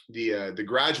the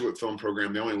graduate film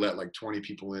program, they only let like 20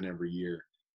 people in every year.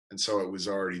 And so it was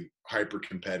already hyper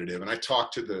competitive. And I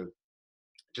talked to the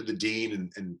dean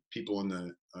and people in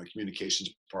the communications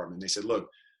department. They said, look,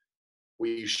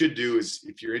 what you should do is,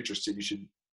 if you're interested, you should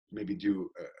maybe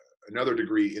do another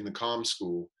degree in the comm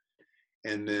school,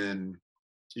 and then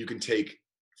you can take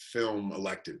film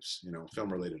electives, you know, film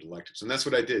related electives. And that's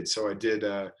what I did. So I did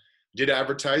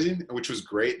advertising, which was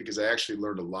great because I actually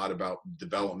learned a lot about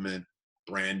development,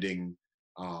 branding.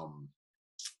 I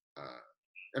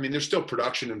mean, there's still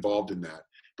production involved in that,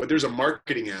 but there's a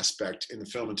marketing aspect in the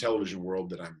film and television world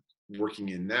that I'm working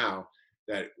in now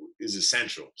that is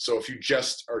essential. So if you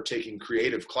just are taking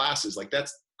creative classes, like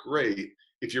that's great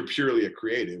if you're purely a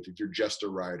creative, if you're just a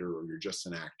writer or you're just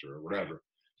an actor or whatever.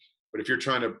 But if you're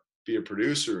trying to be a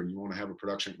producer and you want to have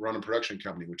run a production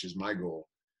company, which is my goal,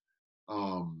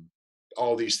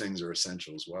 all these things are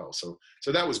essential as well. So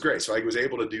that was great. So I was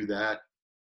able to do that,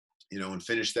 you know, and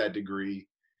finish that degree.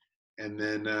 And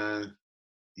then,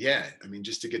 yeah, I mean,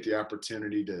 just to get the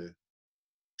opportunity to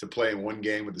play in one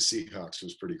game with the Seahawks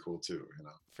was pretty cool too, you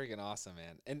know. Freaking awesome,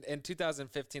 man. And in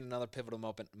 2015, another pivotal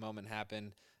moment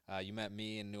happened. You met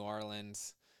me in New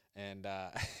Orleans, and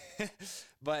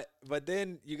but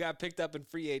then you got picked up in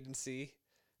free agency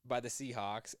by the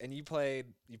Seahawks, and you played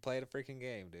a freaking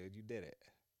game, dude. You did it.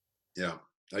 Yeah,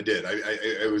 I did.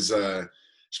 I was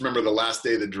just remember the last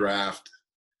day of the draft.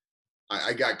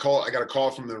 I got a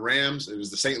call from the Rams. It was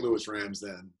the St. Louis Rams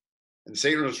then, and the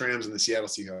St. Louis Rams and the Seattle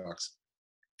Seahawks.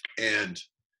 And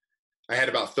I had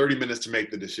about 30 minutes to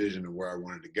make the decision of where I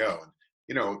wanted to go. And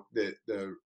you know,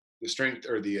 the strength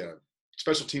or the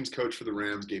special teams coach for the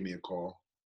Rams gave me a call,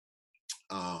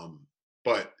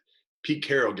 but Pete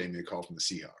Carroll gave me a call from the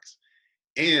Seahawks,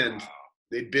 and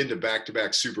they'd been to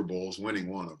back-to-back Super Bowls, winning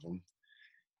one of them.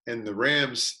 And the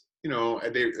Rams, you know,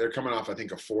 they're coming off, I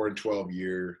think, a 4-12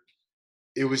 year.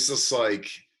 It was just like,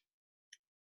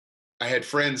 I had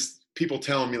people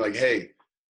telling me like, hey,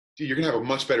 dude, you're going to have a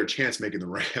much better chance making the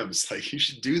Rams. Like, you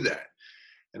should do that.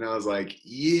 And I was like,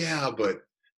 yeah, but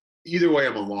either way,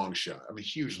 I'm a long shot. I'm a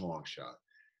huge long shot.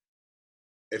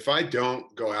 If I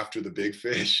don't go after the big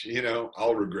fish, you know,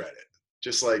 I'll regret it.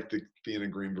 Just like being a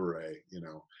Green Beret, you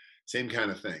know, same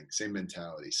kind of thing, same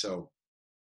mentality. So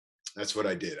that's what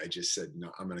I did. I just said,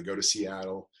 no, I'm going to go to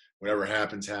Seattle. Whatever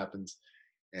happens, happens.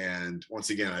 And once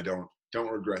again, I don't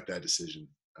regret that decision.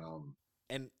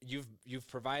 And you've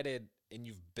provided and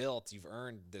you've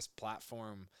earned this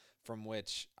platform from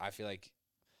which I feel like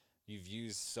you've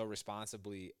used so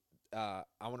responsibly. I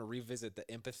want to revisit the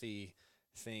empathy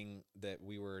thing that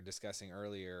we were discussing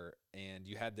earlier, and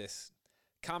you had this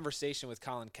conversation with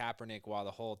Colin Kaepernick while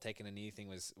the whole taking a knee thing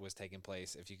was taking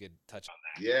place. If you could touch on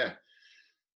that. Yeah.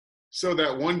 So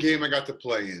that one game I got to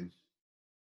play in,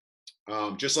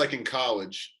 just like in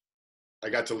college, I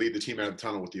got to lead the team out of the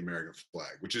tunnel with the American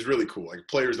flag, which is really cool. Like,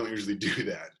 players don't usually do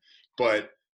that.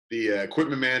 But the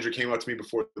equipment manager came up to me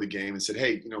before the game and said,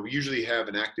 hey, you know, we usually have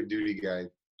an active duty guy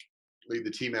lead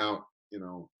the team out, you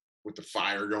know, with the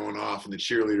fire going off and the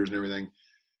cheerleaders and everything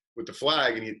with the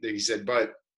flag. And he said,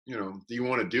 but, you know, do you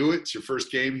want to do it? It's your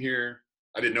first game here.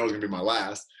 I didn't know it was going to be my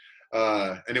last.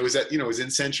 And it was it was in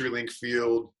CenturyLink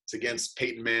Field. It's against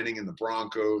Peyton Manning and the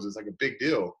Broncos. It's like a big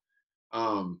deal.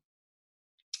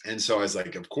 And so I was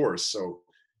like, of course. So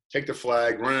take the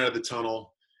flag, run out of the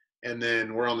tunnel, and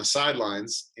then we're on the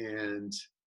sidelines. And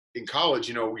in college,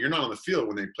 you know, you're not on the field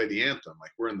when they play the anthem.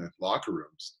 Like we're in the locker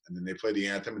rooms, and then they play the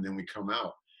anthem, and then we come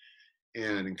out.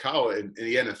 And in college, in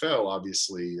the NFL,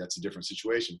 obviously, that's a different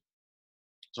situation.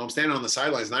 So I'm standing on the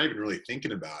sidelines, not even really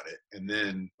thinking about it. And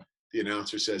then the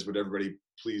announcer says, "Would everybody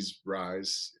please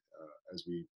rise as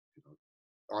we, you know,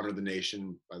 honor the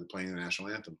nation by playing the national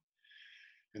anthem?"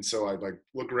 And so I like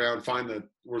look around,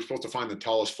 we're supposed to find the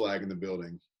tallest flag in the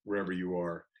building, wherever you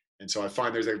are. And so I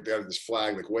find there's like this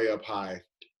flag like way up high.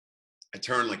 I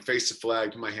turn like face the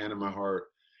flag, put my hand on my heart,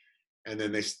 and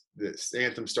then the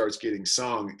anthem starts getting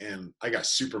sung, and I got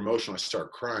super emotional. I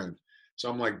start crying, so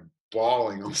I'm like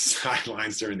bawling on the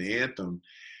sidelines during the anthem.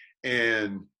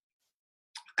 And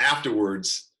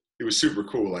afterwards, it was super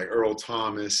cool. Like Earl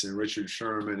Thomas and Richard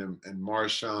Sherman and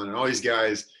Marshawn and all these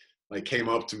guys like came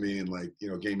up to me and like, you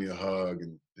know, gave me a hug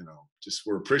and, you know, just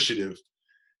were appreciative.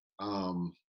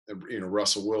 Um, you know,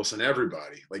 Russell Wilson,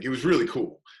 everybody. Like it was really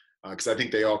cool because I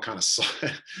think they all kind of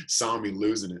saw me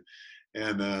losing it.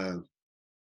 And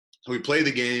we play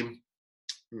the game,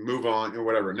 move on, or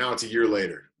whatever. Now it's a year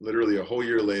later, literally a whole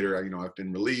year later. You know, I've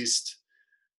been released,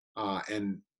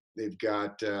 and they've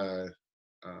got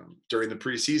during the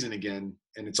preseason again,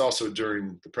 and it's also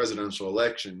during the presidential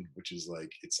election, which is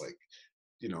like it's like,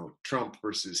 you know, Trump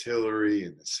versus Hillary,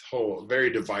 and this whole very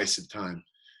divisive time.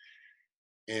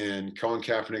 And Colin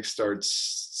Kaepernick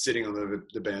starts sitting on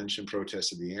the bench and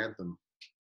protested the anthem.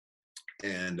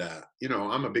 And you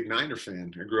know, I'm a big Niner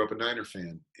fan. I grew up a Niner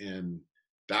fan, and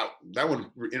that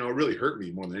one, you know, really hurt me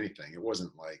more than anything. It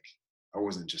wasn't like I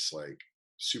wasn't just like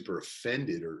super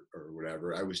offended or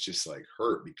whatever. I was just like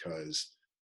hurt because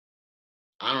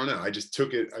I don't know. I just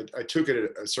took it. I took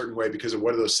it a certain way because of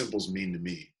what do those symbols mean to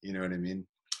me. You know what I mean?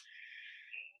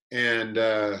 And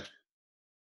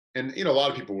you know, a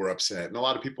lot of people were upset, and a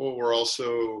lot of people were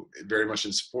also very much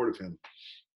in support of him.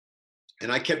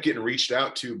 And I kept getting reached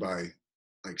out to by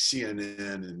like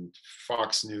CNN and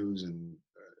Fox News and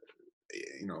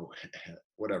you know,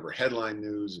 whatever, headline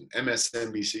news and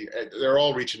MSNBC. They're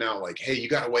all reaching out like, hey, you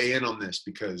got to weigh in on this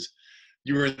because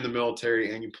you were in the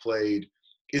military and you played.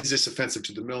 Is this offensive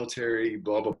to the military?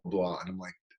 Blah blah blah. And I'm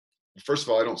like, first of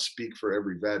all, I don't speak for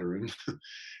every veteran,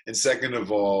 and second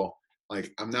of all,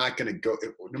 like I'm not going to go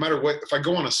no matter what. If I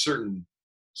go on a certain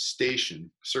station,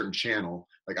 a certain channel,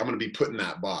 like I'm going to be put in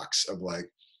that box of like,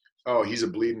 oh, he's a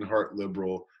bleeding heart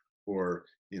liberal, or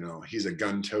you know, he's a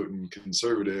gun-toting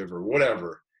conservative, or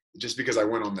whatever. Just because I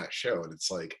went on that show, and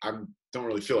it's like I don't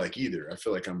really feel like either. I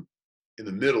feel like I'm in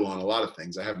the middle on a lot of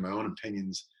things. I have my own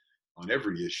opinions on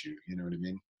every issue. You know what I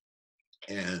mean?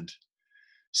 And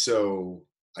so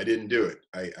I didn't do it.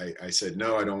 I said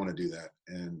no, I don't want to do that.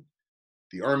 And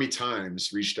the Army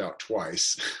Times reached out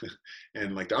twice,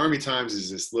 and like the Army Times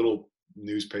is this little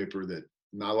newspaper that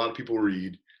not a lot of people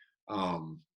read.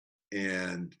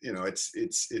 And you know,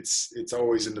 it's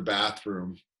always in the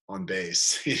bathroom on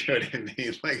base. You know what I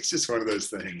mean? Like it's just one of those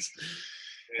things.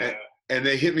 Yeah. And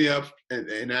they hit me up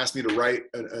and asked me to write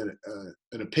an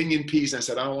opinion piece. And I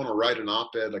said, I don't want to write an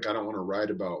op-ed. Like I don't want to write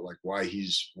about like why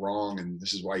he's wrong and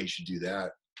this is why he should do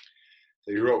that.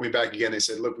 They wrote me back again. They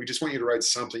said, look, we just want you to write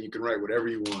something. You can write whatever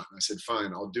you want. And I said,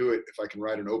 fine, I'll do it if I can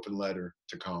write an open letter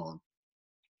to Colin.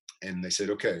 And they said,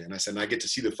 okay. And I said, and I get to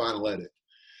see the final edit.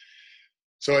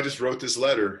 So I just wrote this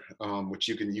letter, which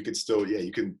you can still, yeah,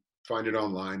 you can find it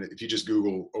online. If you just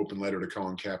Google open letter to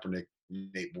Colin Kaepernick,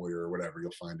 Nate Boyer, or whatever,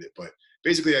 you'll find it. But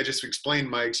basically, I just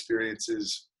explained my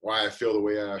experiences, why I feel the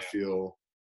way I feel,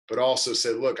 but also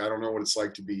said, look, I don't know what it's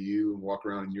like to be you and walk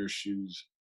around in your shoes.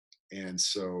 And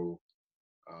so,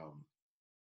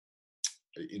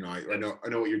 you know, I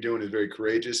know what you're doing is very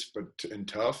courageous, and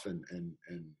tough, and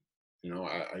you know,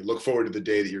 I look forward to the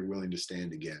day that you're willing to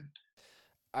stand again.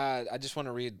 I just want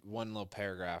to read one little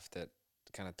paragraph that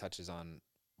kind of touches on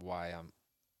why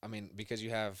I mean, because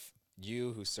you have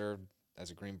you who served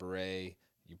as a Green Beret,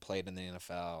 you played in the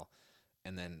NFL,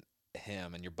 and then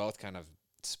him, and you're both kind of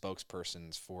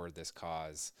spokespersons for this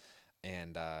cause.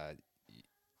 And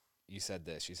you said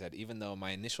this. You said, even though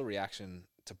my initial reaction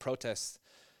to protest,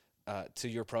 to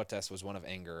your protest was one of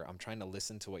anger, I'm trying to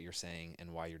listen to what you're saying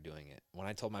and why you're doing it. When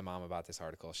I told my mom about this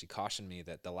article, she cautioned me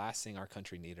that the last thing our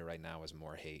country needed right now was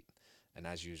more hate. And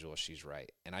as usual, she's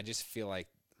right. And I just feel like,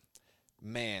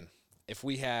 man, if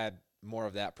we had more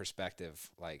of that perspective,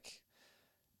 like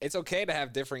it's okay to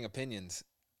have differing opinions,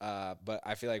 but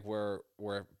I feel like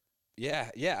yeah,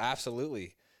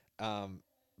 absolutely.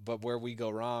 But where we go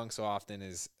wrong so often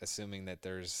is assuming that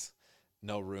there's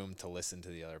no room to listen to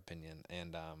the other opinion.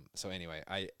 And so anyway,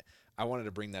 I wanted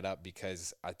to bring that up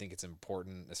because I think it's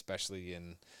important, especially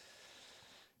in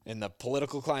the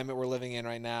political climate we're living in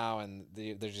right now, and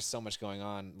there's just so much going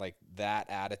on. Like that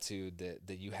attitude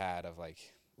that you had of like,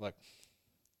 look,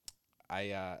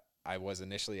 I was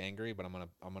initially angry, but I'm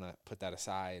gonna put that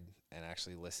aside and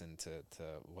actually listen to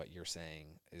what you're saying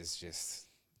is just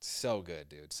so good,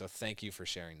 dude. So thank you for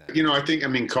sharing that. I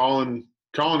mean, Colin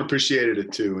appreciated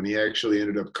it too, and he actually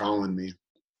ended up calling me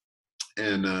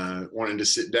and wanting to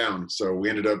sit down. So we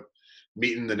ended up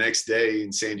meeting the next day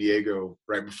in San Diego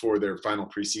right before their final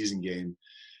preseason game.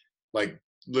 Like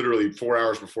literally 4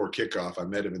 hours before kickoff, I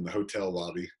met him in the hotel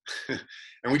lobby,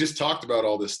 and we just talked about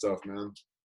all this stuff, man.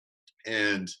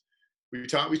 And we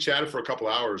chatted for a couple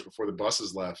hours before the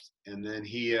buses left, and then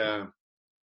he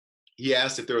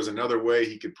asked if there was another way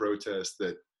he could protest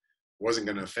that wasn't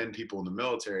going to offend people in the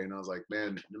military. And I was like,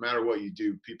 man, no matter what you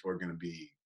do, people are going to be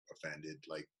offended.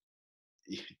 Like,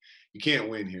 you can't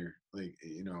win here. Like,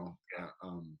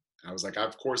 I was like,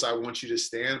 of course I want you to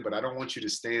stand, but I don't want you to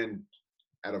stand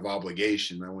out of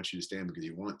obligation. I want you to stand because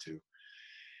you want to.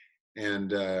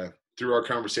 And through our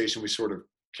conversation, we sort of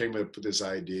came up with this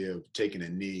idea of taking a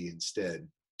knee instead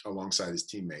alongside his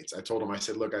teammates. I told him, I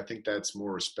said, look, I think that's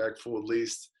more respectful, at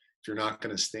least. If you're not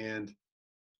going to stand,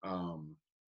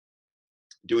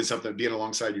 doing something, being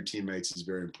alongside your teammates is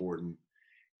very important.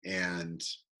 And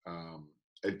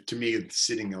to me,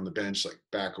 sitting on the bench, like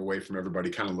back away from everybody,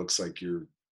 kind of looks like you're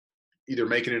either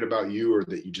making it about you or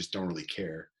that you just don't really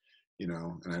care,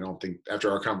 And I don't think,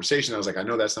 after our conversation, I was like, I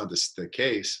know that's not the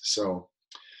case. So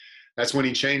that's when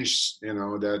he changed,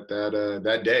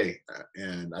 that day.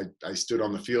 And I stood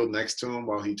on the field next to him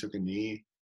while he took a knee.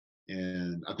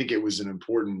 And I think it was an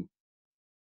important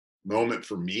moment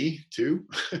for me too,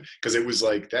 because it was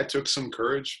like, that took some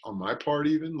courage on my part.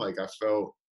 Even like,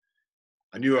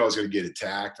 I knew I was going to get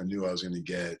attacked. I knew I was going to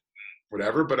get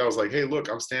whatever, but I was like, hey, look,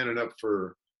 I'm standing up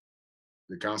for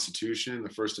the Constitution, the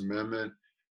First Amendment,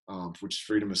 which is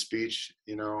freedom of speech,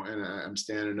 and I'm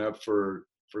standing up for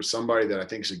somebody that I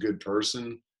think is a good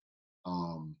person.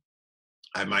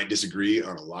 I might disagree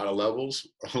on a lot of levels,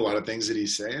 a lot of things that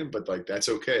he's saying, but like, that's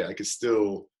okay. I could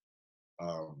still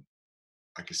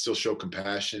show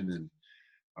compassion, and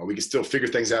we can still figure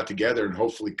things out together and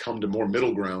hopefully come to more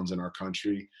middle grounds in our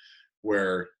country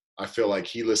where I feel like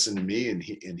he listened to me and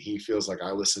he feels like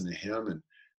I listened to him, and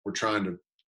we're trying to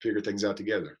figure things out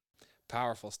together.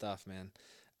 Powerful stuff, man.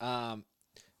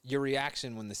 Your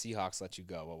reaction when the Seahawks let you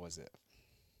go, what was it?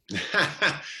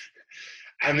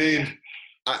 I mean,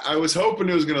 I was hoping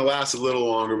it was going to last a little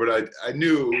longer, but I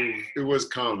knew it was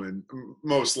coming,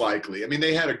 most likely. I mean,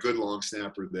 they had a good long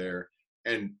snapper there.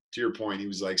 And to your point, he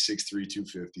was like 6'3",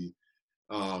 250.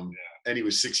 And he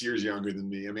was 6 years younger than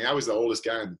me. I mean, I was the oldest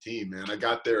guy on the team, man. I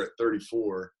got there at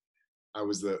 34. I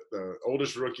was the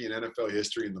oldest rookie in NFL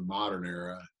history in the modern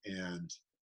era. And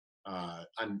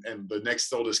the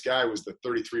next oldest guy was the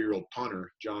 33-year-old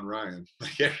punter, John Ryan.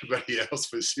 Like, everybody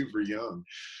else was super young.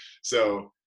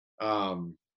 So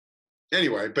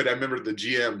anyway, but I remember the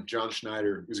GM, John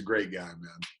Schneider, was a great guy,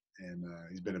 man. And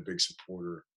he's been a big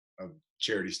supporter of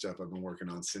charity stuff I've been working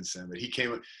on since then. But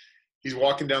he's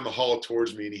walking down the hall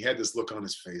towards me, and he had this look on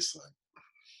his face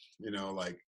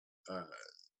like,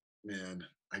 man,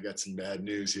 I got some bad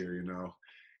news here,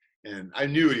 And I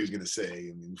knew what he was going to say.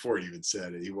 I mean, before he even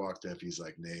said it, he walked up, he's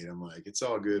like, Nate, I'm like, it's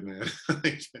all good, man.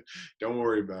 Don't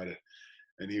worry about it.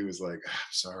 And he was like,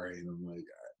 sorry. And I'm like,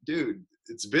 dude,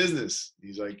 it's business. I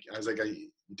was like,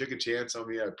 you took a chance on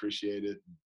me. I appreciate it.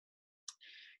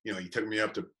 He took me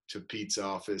up to Pete's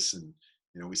office, and,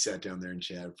 we sat down there and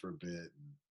chatted for a bit.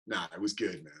 Nah, it was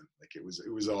good, man. Like, it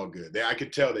was all good. I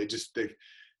could tell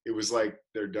it was like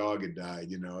their dog had died,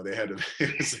 they had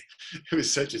it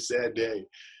was such a sad day.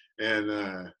 And,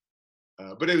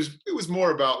 but it was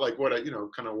more about like what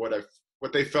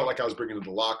what they felt like I was bringing to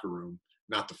the locker room,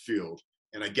 not the field.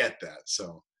 And I get that.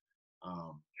 So,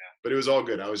 but it was all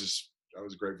good. I was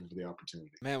grateful for the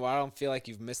opportunity. Man, well, I don't feel like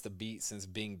you've missed a beat since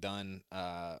being done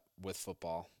with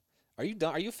football. Are you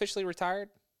done? Are you officially retired?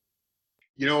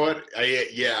 You know what?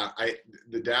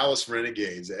 The Dallas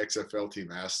Renegades, the XFL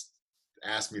team,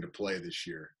 asked me to play this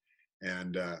year,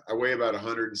 and I weigh about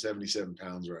 177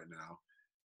 pounds right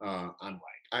now.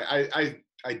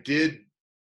 I did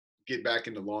get back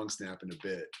into long snapping a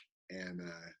bit, and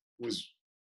was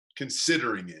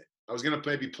considering it. I was gonna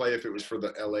maybe play if it was for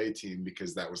the LA team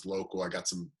because that was local. I got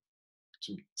some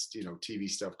TV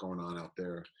stuff going on out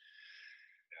there.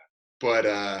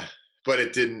 Yeah. But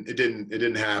it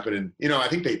didn't happen. And I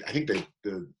think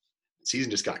the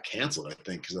season just got canceled, I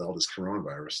think, because of all this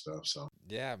coronavirus stuff. So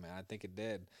yeah, man, I think it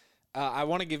did. I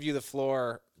want to give you the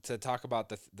floor to talk about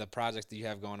the project that you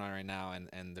have going on right now,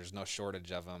 and there's no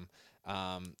shortage of them.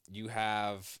 You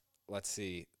have, let's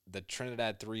see, the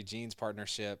Trinidad Three Genes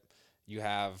partnership. You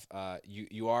have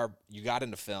you got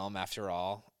into film after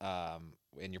all,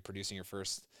 and you're producing your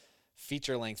first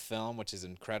feature length film, which is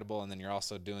incredible. And then you're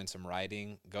also doing some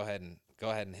writing. Go ahead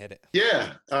and hit it.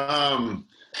 Yeah.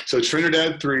 So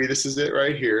Trinidad 3, this is it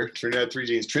right here. Trinidad 3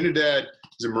 Genes. Trinidad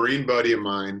is a Marine buddy of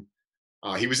mine.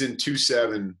 He was in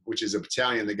 2-7, which is a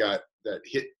battalion that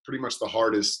hit pretty much the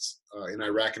hardest in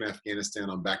Iraq and Afghanistan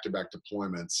on back-to-back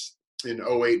deployments in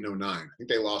 08 and 09. I think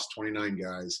they lost 29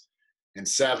 guys. And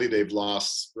sadly, they've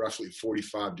lost roughly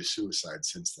 45 to suicide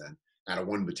since then out of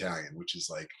one battalion, which is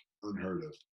like unheard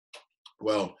of.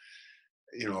 Well,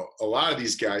 a lot of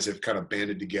these guys have kind of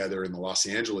banded together in the Los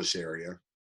Angeles area,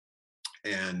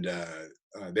 and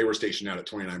they were stationed out at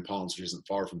 29 Palms, which isn't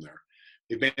far from there.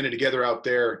 They've banded together out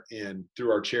there, and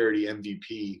through our charity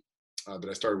MVP that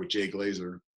I started with Jay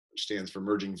Glazer, which stands for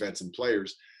Merging Vets and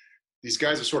Players, these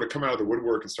guys have sort of come out of the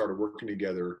woodwork and started working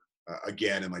together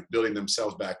again and like building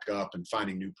themselves back up and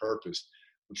finding new purpose.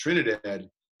 Well, Trinidad,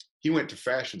 he went to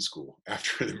fashion school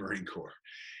after the Marine Corps.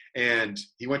 And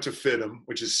he went to FITM,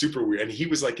 which is super weird. And he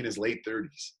was like in his late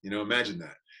 30s. Imagine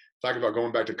that. Talk about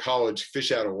going back to college,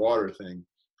 fish out of water thing.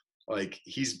 Like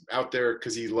he's out there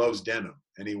because he loves denim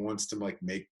and he wants to make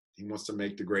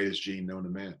the greatest gene known to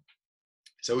man.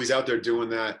 So he's out there doing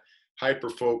that, hyper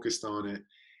focused on it.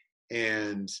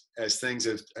 And as things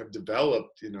have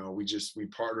developed, we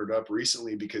partnered up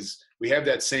recently because we have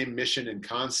that same mission and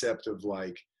concept of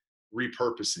like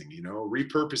repurposing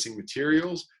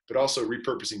materials, but also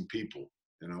repurposing people,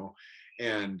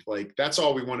 and like, that's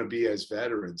all we want to be as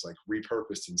veterans, like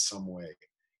repurposed in some way.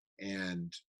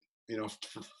 And,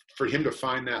 for him to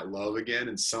find that love again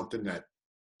and something that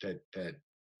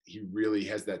he really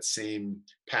has that same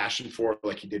passion for,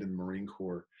 like he did in the Marine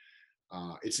Corps,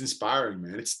 it's inspiring,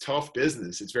 man. It's tough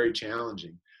business. It's very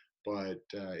challenging, but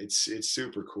it's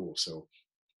super cool. So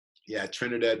yeah,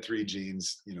 Trinidad 3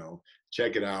 Genes,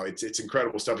 check it out. It's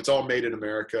incredible stuff. It's all made in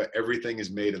America. Everything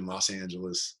is made in Los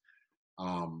Angeles,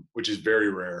 which is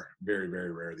very rare, very,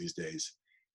 very rare these days.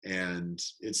 And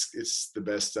it's the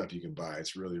best stuff you can buy.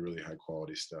 It's really, really high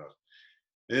quality stuff.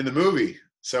 And then the movie.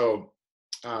 So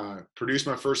produced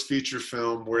my first feature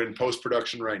film. We're in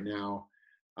post-production right now.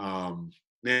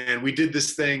 Man, we did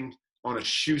this thing on a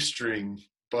shoestring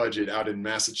budget out in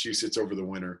Massachusetts over the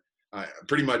winter,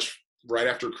 pretty much right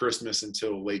after Christmas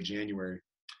until late January.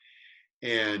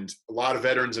 And a lot of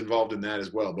veterans involved in that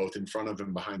as well, both in front of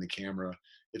and behind the camera.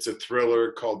 It's a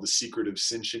thriller called The Secret of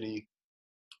Cinchony.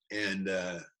 And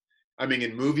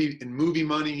in movie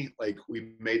money, like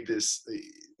we made this,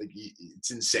 like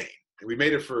it's insane. And we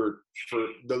made it for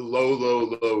the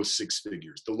low six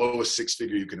figures, the lowest six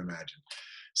figure you can imagine.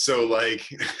 So like,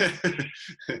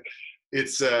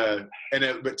 it's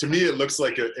but to me it looks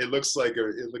like a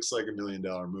 $1 million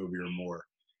movie or more,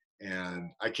 and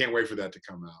I can't wait for that to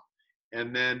come out.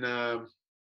 And then when's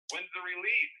the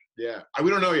release? Yeah, we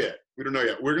don't know yet. We're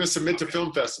going to submit to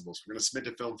film festivals. We're going to submit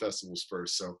to film festivals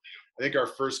first. So I think our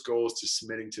first goal is to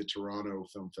submitting to Toronto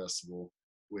Film Festival,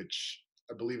 which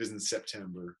I believe is in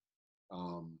September.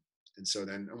 And so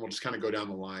then we'll just kind of go down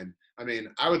the line. I mean,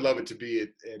 I would love it to be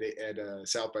at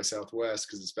South by Southwest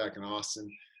because it's back in Austin,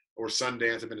 or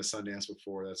Sundance. I've been to Sundance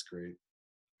before. That's great.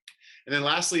 And then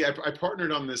lastly, I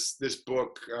partnered on this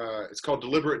book. It's called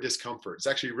Deliberate Discomfort. It's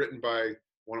actually written by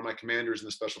one of my commanders in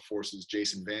the Special Forces,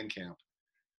 Jason Van Camp.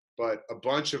 But a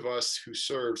bunch of us who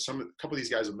served, a couple of these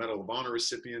guys are Medal of Honor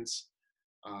recipients.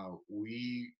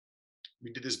 We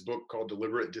did this book called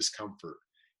Deliberate Discomfort.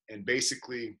 And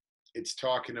basically, it's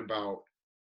talking about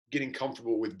getting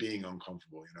comfortable with being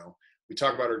uncomfortable. We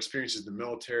talk about our experiences in the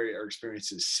military, our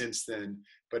experiences since then,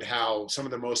 but how some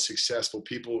of the most successful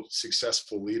people,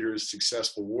 successful leaders,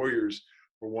 successful warriors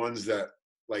were ones that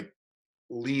like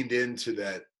leaned into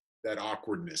that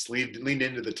awkwardness, leaned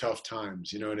into the tough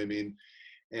times. You know what I mean?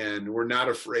 And we're not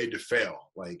afraid to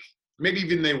fail. Like maybe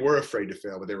even they were afraid to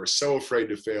fail, but they were so afraid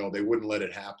to fail, they wouldn't let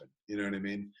it happen. You know what I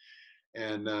mean?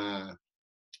 And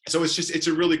so it's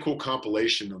a really cool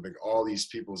compilation of like all these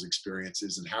people's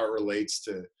experiences and how it relates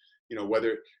to,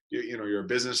 whether you're a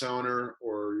business owner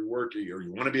or you work, or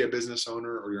you want to be a business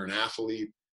owner, or you're an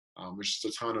athlete. There's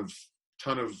just a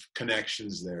ton of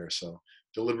connections there. So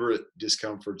Deliberate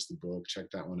Discomfort's the book. Check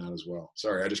that one out as well.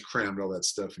 Sorry, I just crammed all that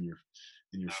stuff in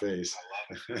your face.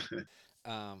 I love it.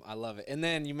 I love it. And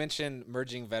then you mentioned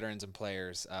merging veterans and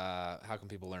players. How can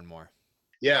people learn more?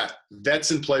 Yeah,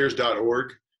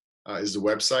 vetsandplayers.org is the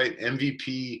website.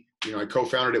 MVP, I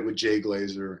co-founded it with Jay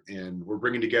Glazer, and we're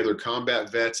bringing together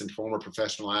combat vets and former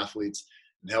professional athletes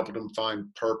and helping them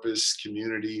find purpose,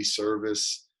 community,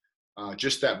 service,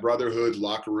 just that brotherhood,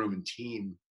 locker room, and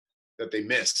team that they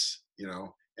miss,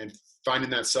 and finding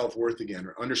that self-worth again,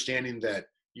 or understanding that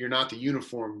you're not the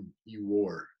uniform you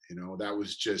wore. That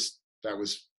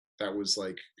was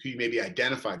like who you may be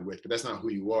identified with, but that's not who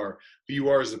you are. Who you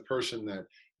are is the person that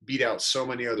beat out so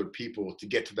many other people to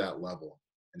get to that level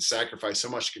and sacrifice so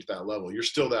much to get to that level. You're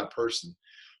still that person.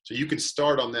 So you can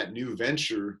start on that new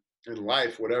venture in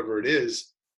life, whatever it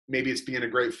is. Maybe it's being a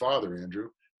great father, Andrew.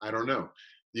 I don't know.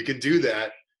 You can do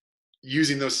that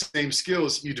using those same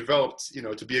skills you developed,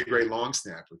 to be a great long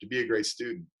snapper, to be a great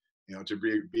student, to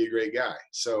be a great guy.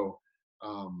 So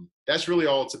that's really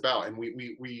all it's about. And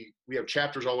we have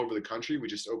chapters all over the country. We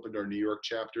just opened our New York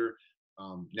chapter.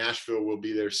 Nashville will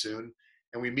be there soon.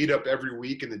 And we meet up every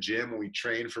week in the gym and we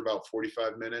train for about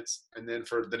 45 minutes. And then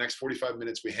for the next 45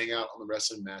 minutes, we hang out on the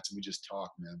wrestling mats and we just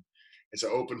talk, man. It's an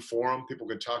open forum. People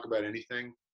can talk about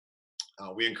anything.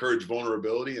 We encourage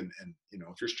vulnerability and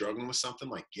if you're struggling with something,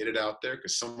 like, get it out there,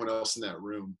 because someone else in that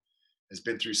room has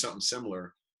been through something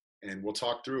similar, and we'll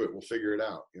talk through it. We'll figure it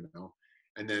out,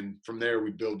 and then from there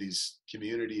we build these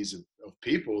communities of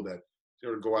people that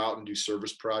go out and do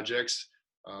service projects,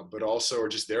 but also are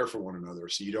just there for one another,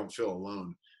 so you don't feel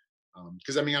alone.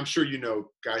 Because I'm sure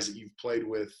guys that you've played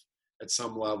with at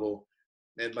some level,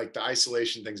 and like the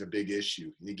isolation thing's a big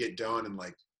issue. You get done and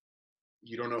like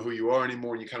you don't know who you are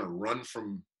anymore, and you kind of run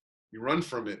from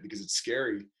it because it's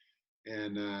scary.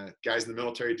 And guys in the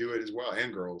military do it as well,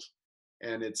 and girls.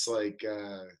 And it's like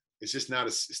it's just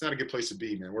it's not a good place to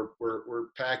be, man. We're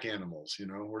pack animals,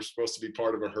 We're supposed to be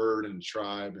part of a herd and a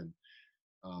tribe,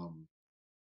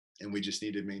 and we just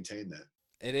need to maintain that.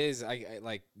 It is. I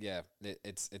like, yeah.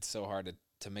 It's so hard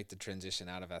to make the transition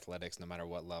out of athletics, no matter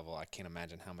what level. I can't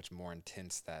imagine how much more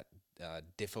intense that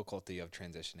difficulty of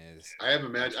transition is. I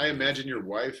imagine your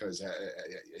wife has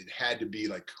it had to be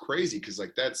like crazy, because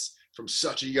like that's from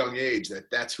such a young age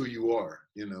that's who you are.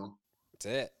 That's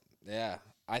it. Yeah.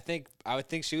 I would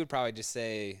think she would probably just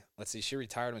say, let's see, she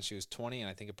retired when she was 20, and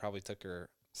I think it probably took her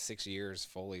 6 years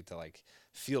fully to like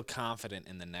feel confident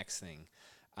in the next thing.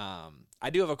 I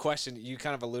do have a question. You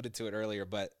kind of alluded to it earlier,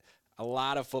 but a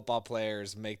lot of football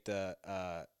players make the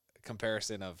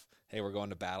comparison of, hey, we're going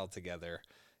to battle together.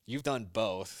 You've done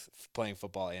both, playing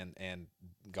football and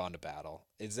gone to battle.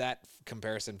 Is that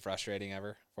comparison frustrating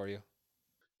ever for you?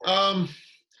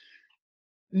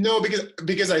 No,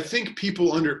 because I think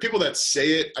people that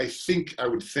say it, I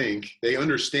would think they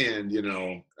understand,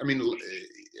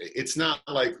 it's not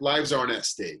like lives aren't at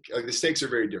stake. Like, the stakes are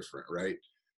very different, right?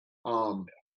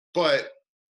 But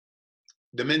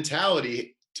the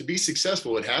mentality to be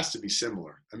successful, it has to be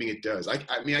similar. It does. I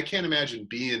can't imagine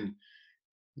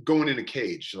going in a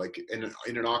cage, like in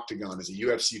an octagon as a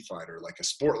UFC fighter, like a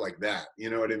sport like that. You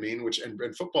know what I mean?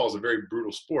 And football is a very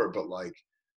brutal sport, but like,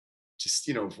 just,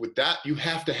 with that, you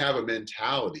have to have a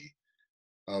mentality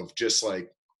of just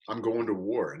like, I'm going to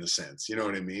war in a sense. You know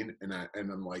what I mean? And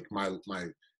I'm like, my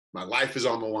life is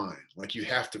on the line. Like, you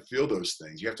have to feel those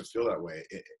things. You have to feel that way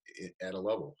at a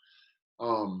level.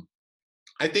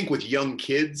 I think with young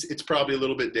kids, it's probably a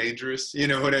little bit dangerous. You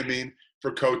know what I mean?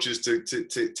 For coaches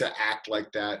to act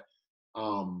like that.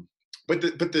 But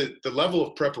the level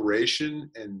of preparation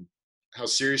and how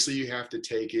seriously you have to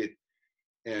take it,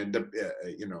 and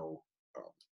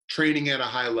training at a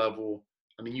high level.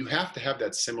 You have to have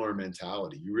that similar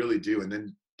mentality. You really do. And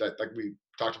then that, like we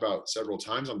talked about several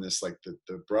times on this, like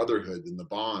the brotherhood and the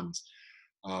bonds,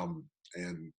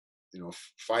 and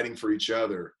fighting for each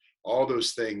other. All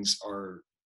those things are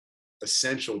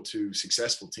essential to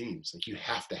successful teams. Like, you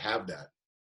have to have that,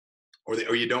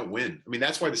 or you don't win.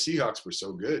 That's why the Seahawks were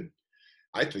so good,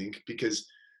 I think, because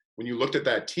when you looked at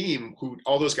that team, who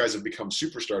all those guys have become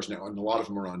superstars now, and a lot of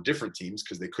them are on different teams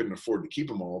because they couldn't afford to keep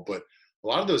them all. But a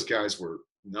lot of those guys were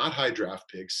not high draft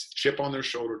picks, chip on their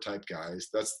shoulder type guys.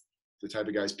 That's the type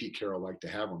of guys Pete Carroll liked to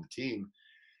have on the team.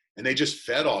 And they just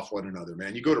fed off one another,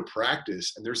 man. You go to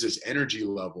practice and there's this energy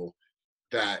level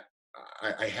that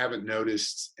I haven't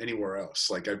noticed anywhere else.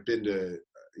 Like, I've been to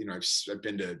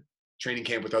training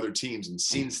camp with other teams and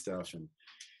seen stuff, and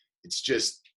it's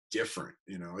just different.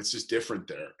 It's just different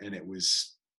there. And it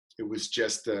was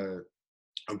just a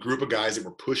group of guys that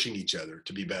were pushing each other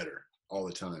to be better all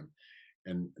the time.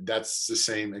 And that's the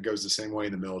same. It goes the same way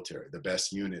in the military. The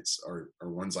best units are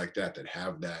ones like that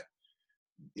have that,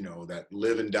 that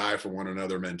live and die for one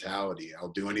another mentality. I'll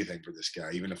do anything for this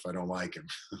guy, even if I don't like him.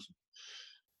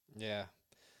 Yeah,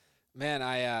 man.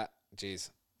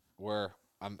 We're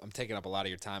I'm taking up a lot of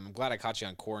your time. I'm glad I caught you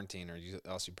on quarantine, or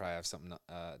else you probably have something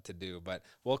to do. But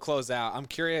we'll close out. I'm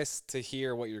curious to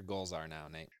hear what your goals are now,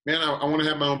 Nate. Man, I want to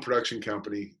have my own production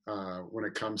company when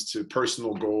it comes to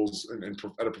personal goals and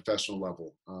at a professional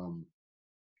level.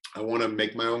 I want to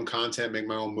make my own content, make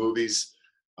my own movies.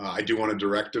 I do want to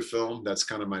direct a film. That's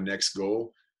kind of my next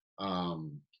goal.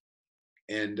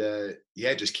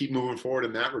 Yeah, just keep moving forward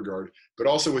in that regard. But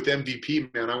also with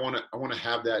MVP, man, I want to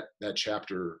have that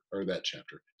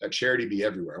charity be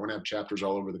everywhere. I want to have chapters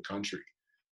all over the country.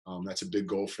 That's a big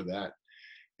goal for that.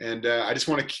 And I just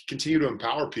want to continue to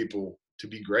empower people to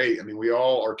be great. I mean, we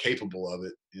all are capable of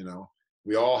it. You know,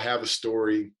 we all have a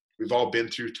story. We've all been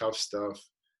through tough stuff,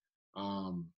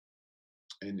 and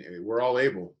we're all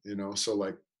able. You know, so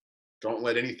like, don't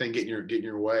let anything get in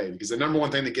your way, because the number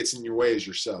one thing that gets in your way is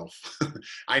yourself.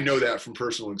 I know that from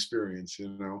personal experience, you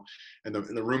know, and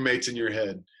the roommates in your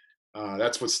head.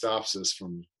 That's what stops us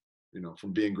from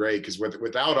being great. Because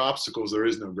without obstacles, there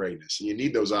is no greatness. You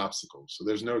need those obstacles, so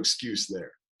there's no excuse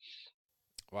there.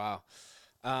 Wow.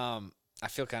 I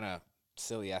feel kind of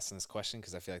silly asking this question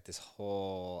because I feel like this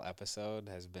whole episode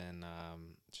has been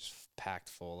just packed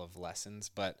full of lessons.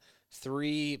 But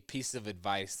 3 pieces of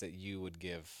advice that you would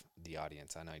give the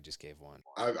audience. I know you just gave one.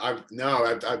 I've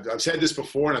said this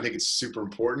before, and I think it's super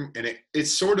important. And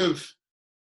it's sort of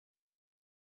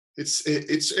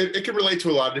it can relate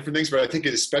to a lot of different things, but I think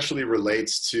it especially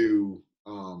relates to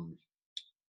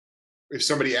if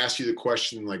somebody asks you the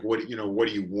question like, what do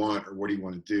you want, or what do you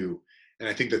want to do? And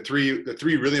I think the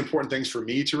three really important things for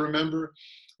me to remember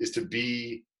is to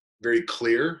be very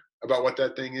clear about what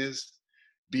that thing is,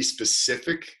 be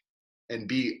specific, and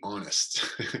be honest.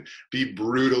 Be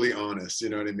brutally honest. You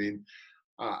know what I mean?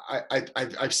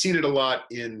 I've seen it a lot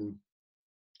in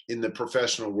the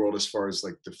professional world, as far as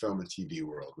like the film and TV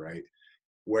world, right?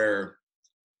 Where,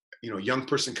 a young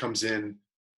person comes in,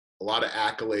 a lot of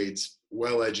accolades,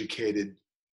 well-educated,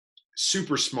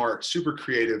 super smart, super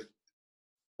creative,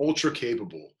 ultra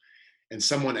capable, and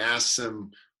someone asks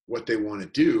them what they want to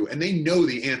do, and they know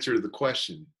the answer to the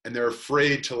question, and they're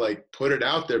afraid to like put it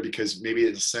out there because maybe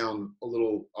it'll sound a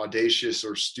little audacious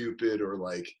or stupid, or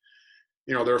like,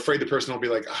 they're afraid the person will be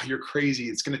like, oh, you're crazy.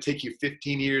 It's going to take you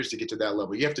 15 years to get to that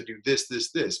level. You have to do this, this,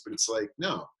 this. But it's like,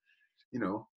 no,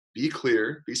 be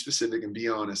clear, be specific, and be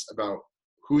honest about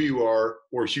who you are,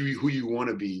 or who you want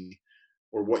to be,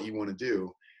 or what you want to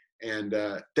do. And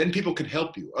then people can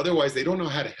help you. Otherwise, they don't know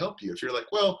how to help you. If you're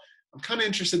like, well, I'm kind of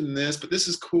interested in this, but this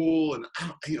is cool, and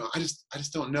I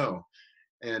just don't know.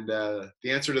 And the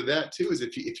answer to that too is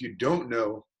if you don't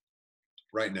know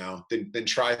right now, then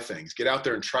try things. Get out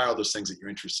there and try all those things that you're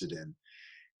interested in,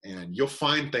 and you'll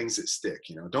find things that stick.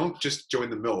 Don't just join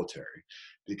the military,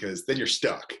 because then you're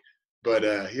stuck. But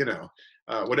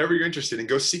whatever you're interested in,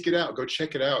 go seek it out, go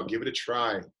check it out, give it a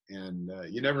try, and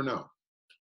you never know.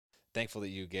 Thankful that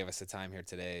you gave us the time here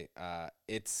today.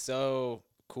 It's so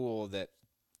cool that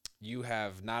you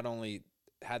have not only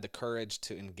had the courage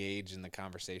to engage in the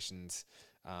conversations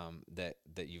that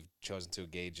you've chosen to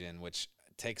engage in, which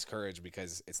takes courage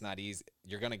because it's not easy.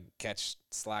 You're going to catch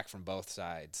slack from both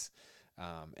sides.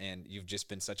 And you've just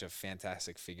been such a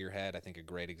fantastic figurehead. I think a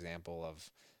great example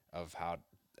of how,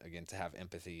 again, to have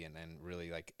empathy and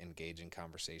really like engage in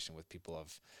conversation with people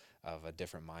of a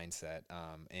different mindset,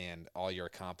 and all your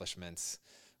accomplishments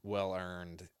well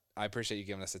earned. I appreciate you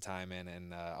giving us the time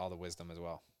and all the wisdom as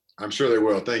well. I'm sure they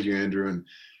will. Thank you, Andrew. And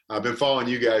I've been following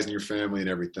you guys and your family and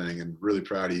everything, and really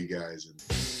proud of you guys. And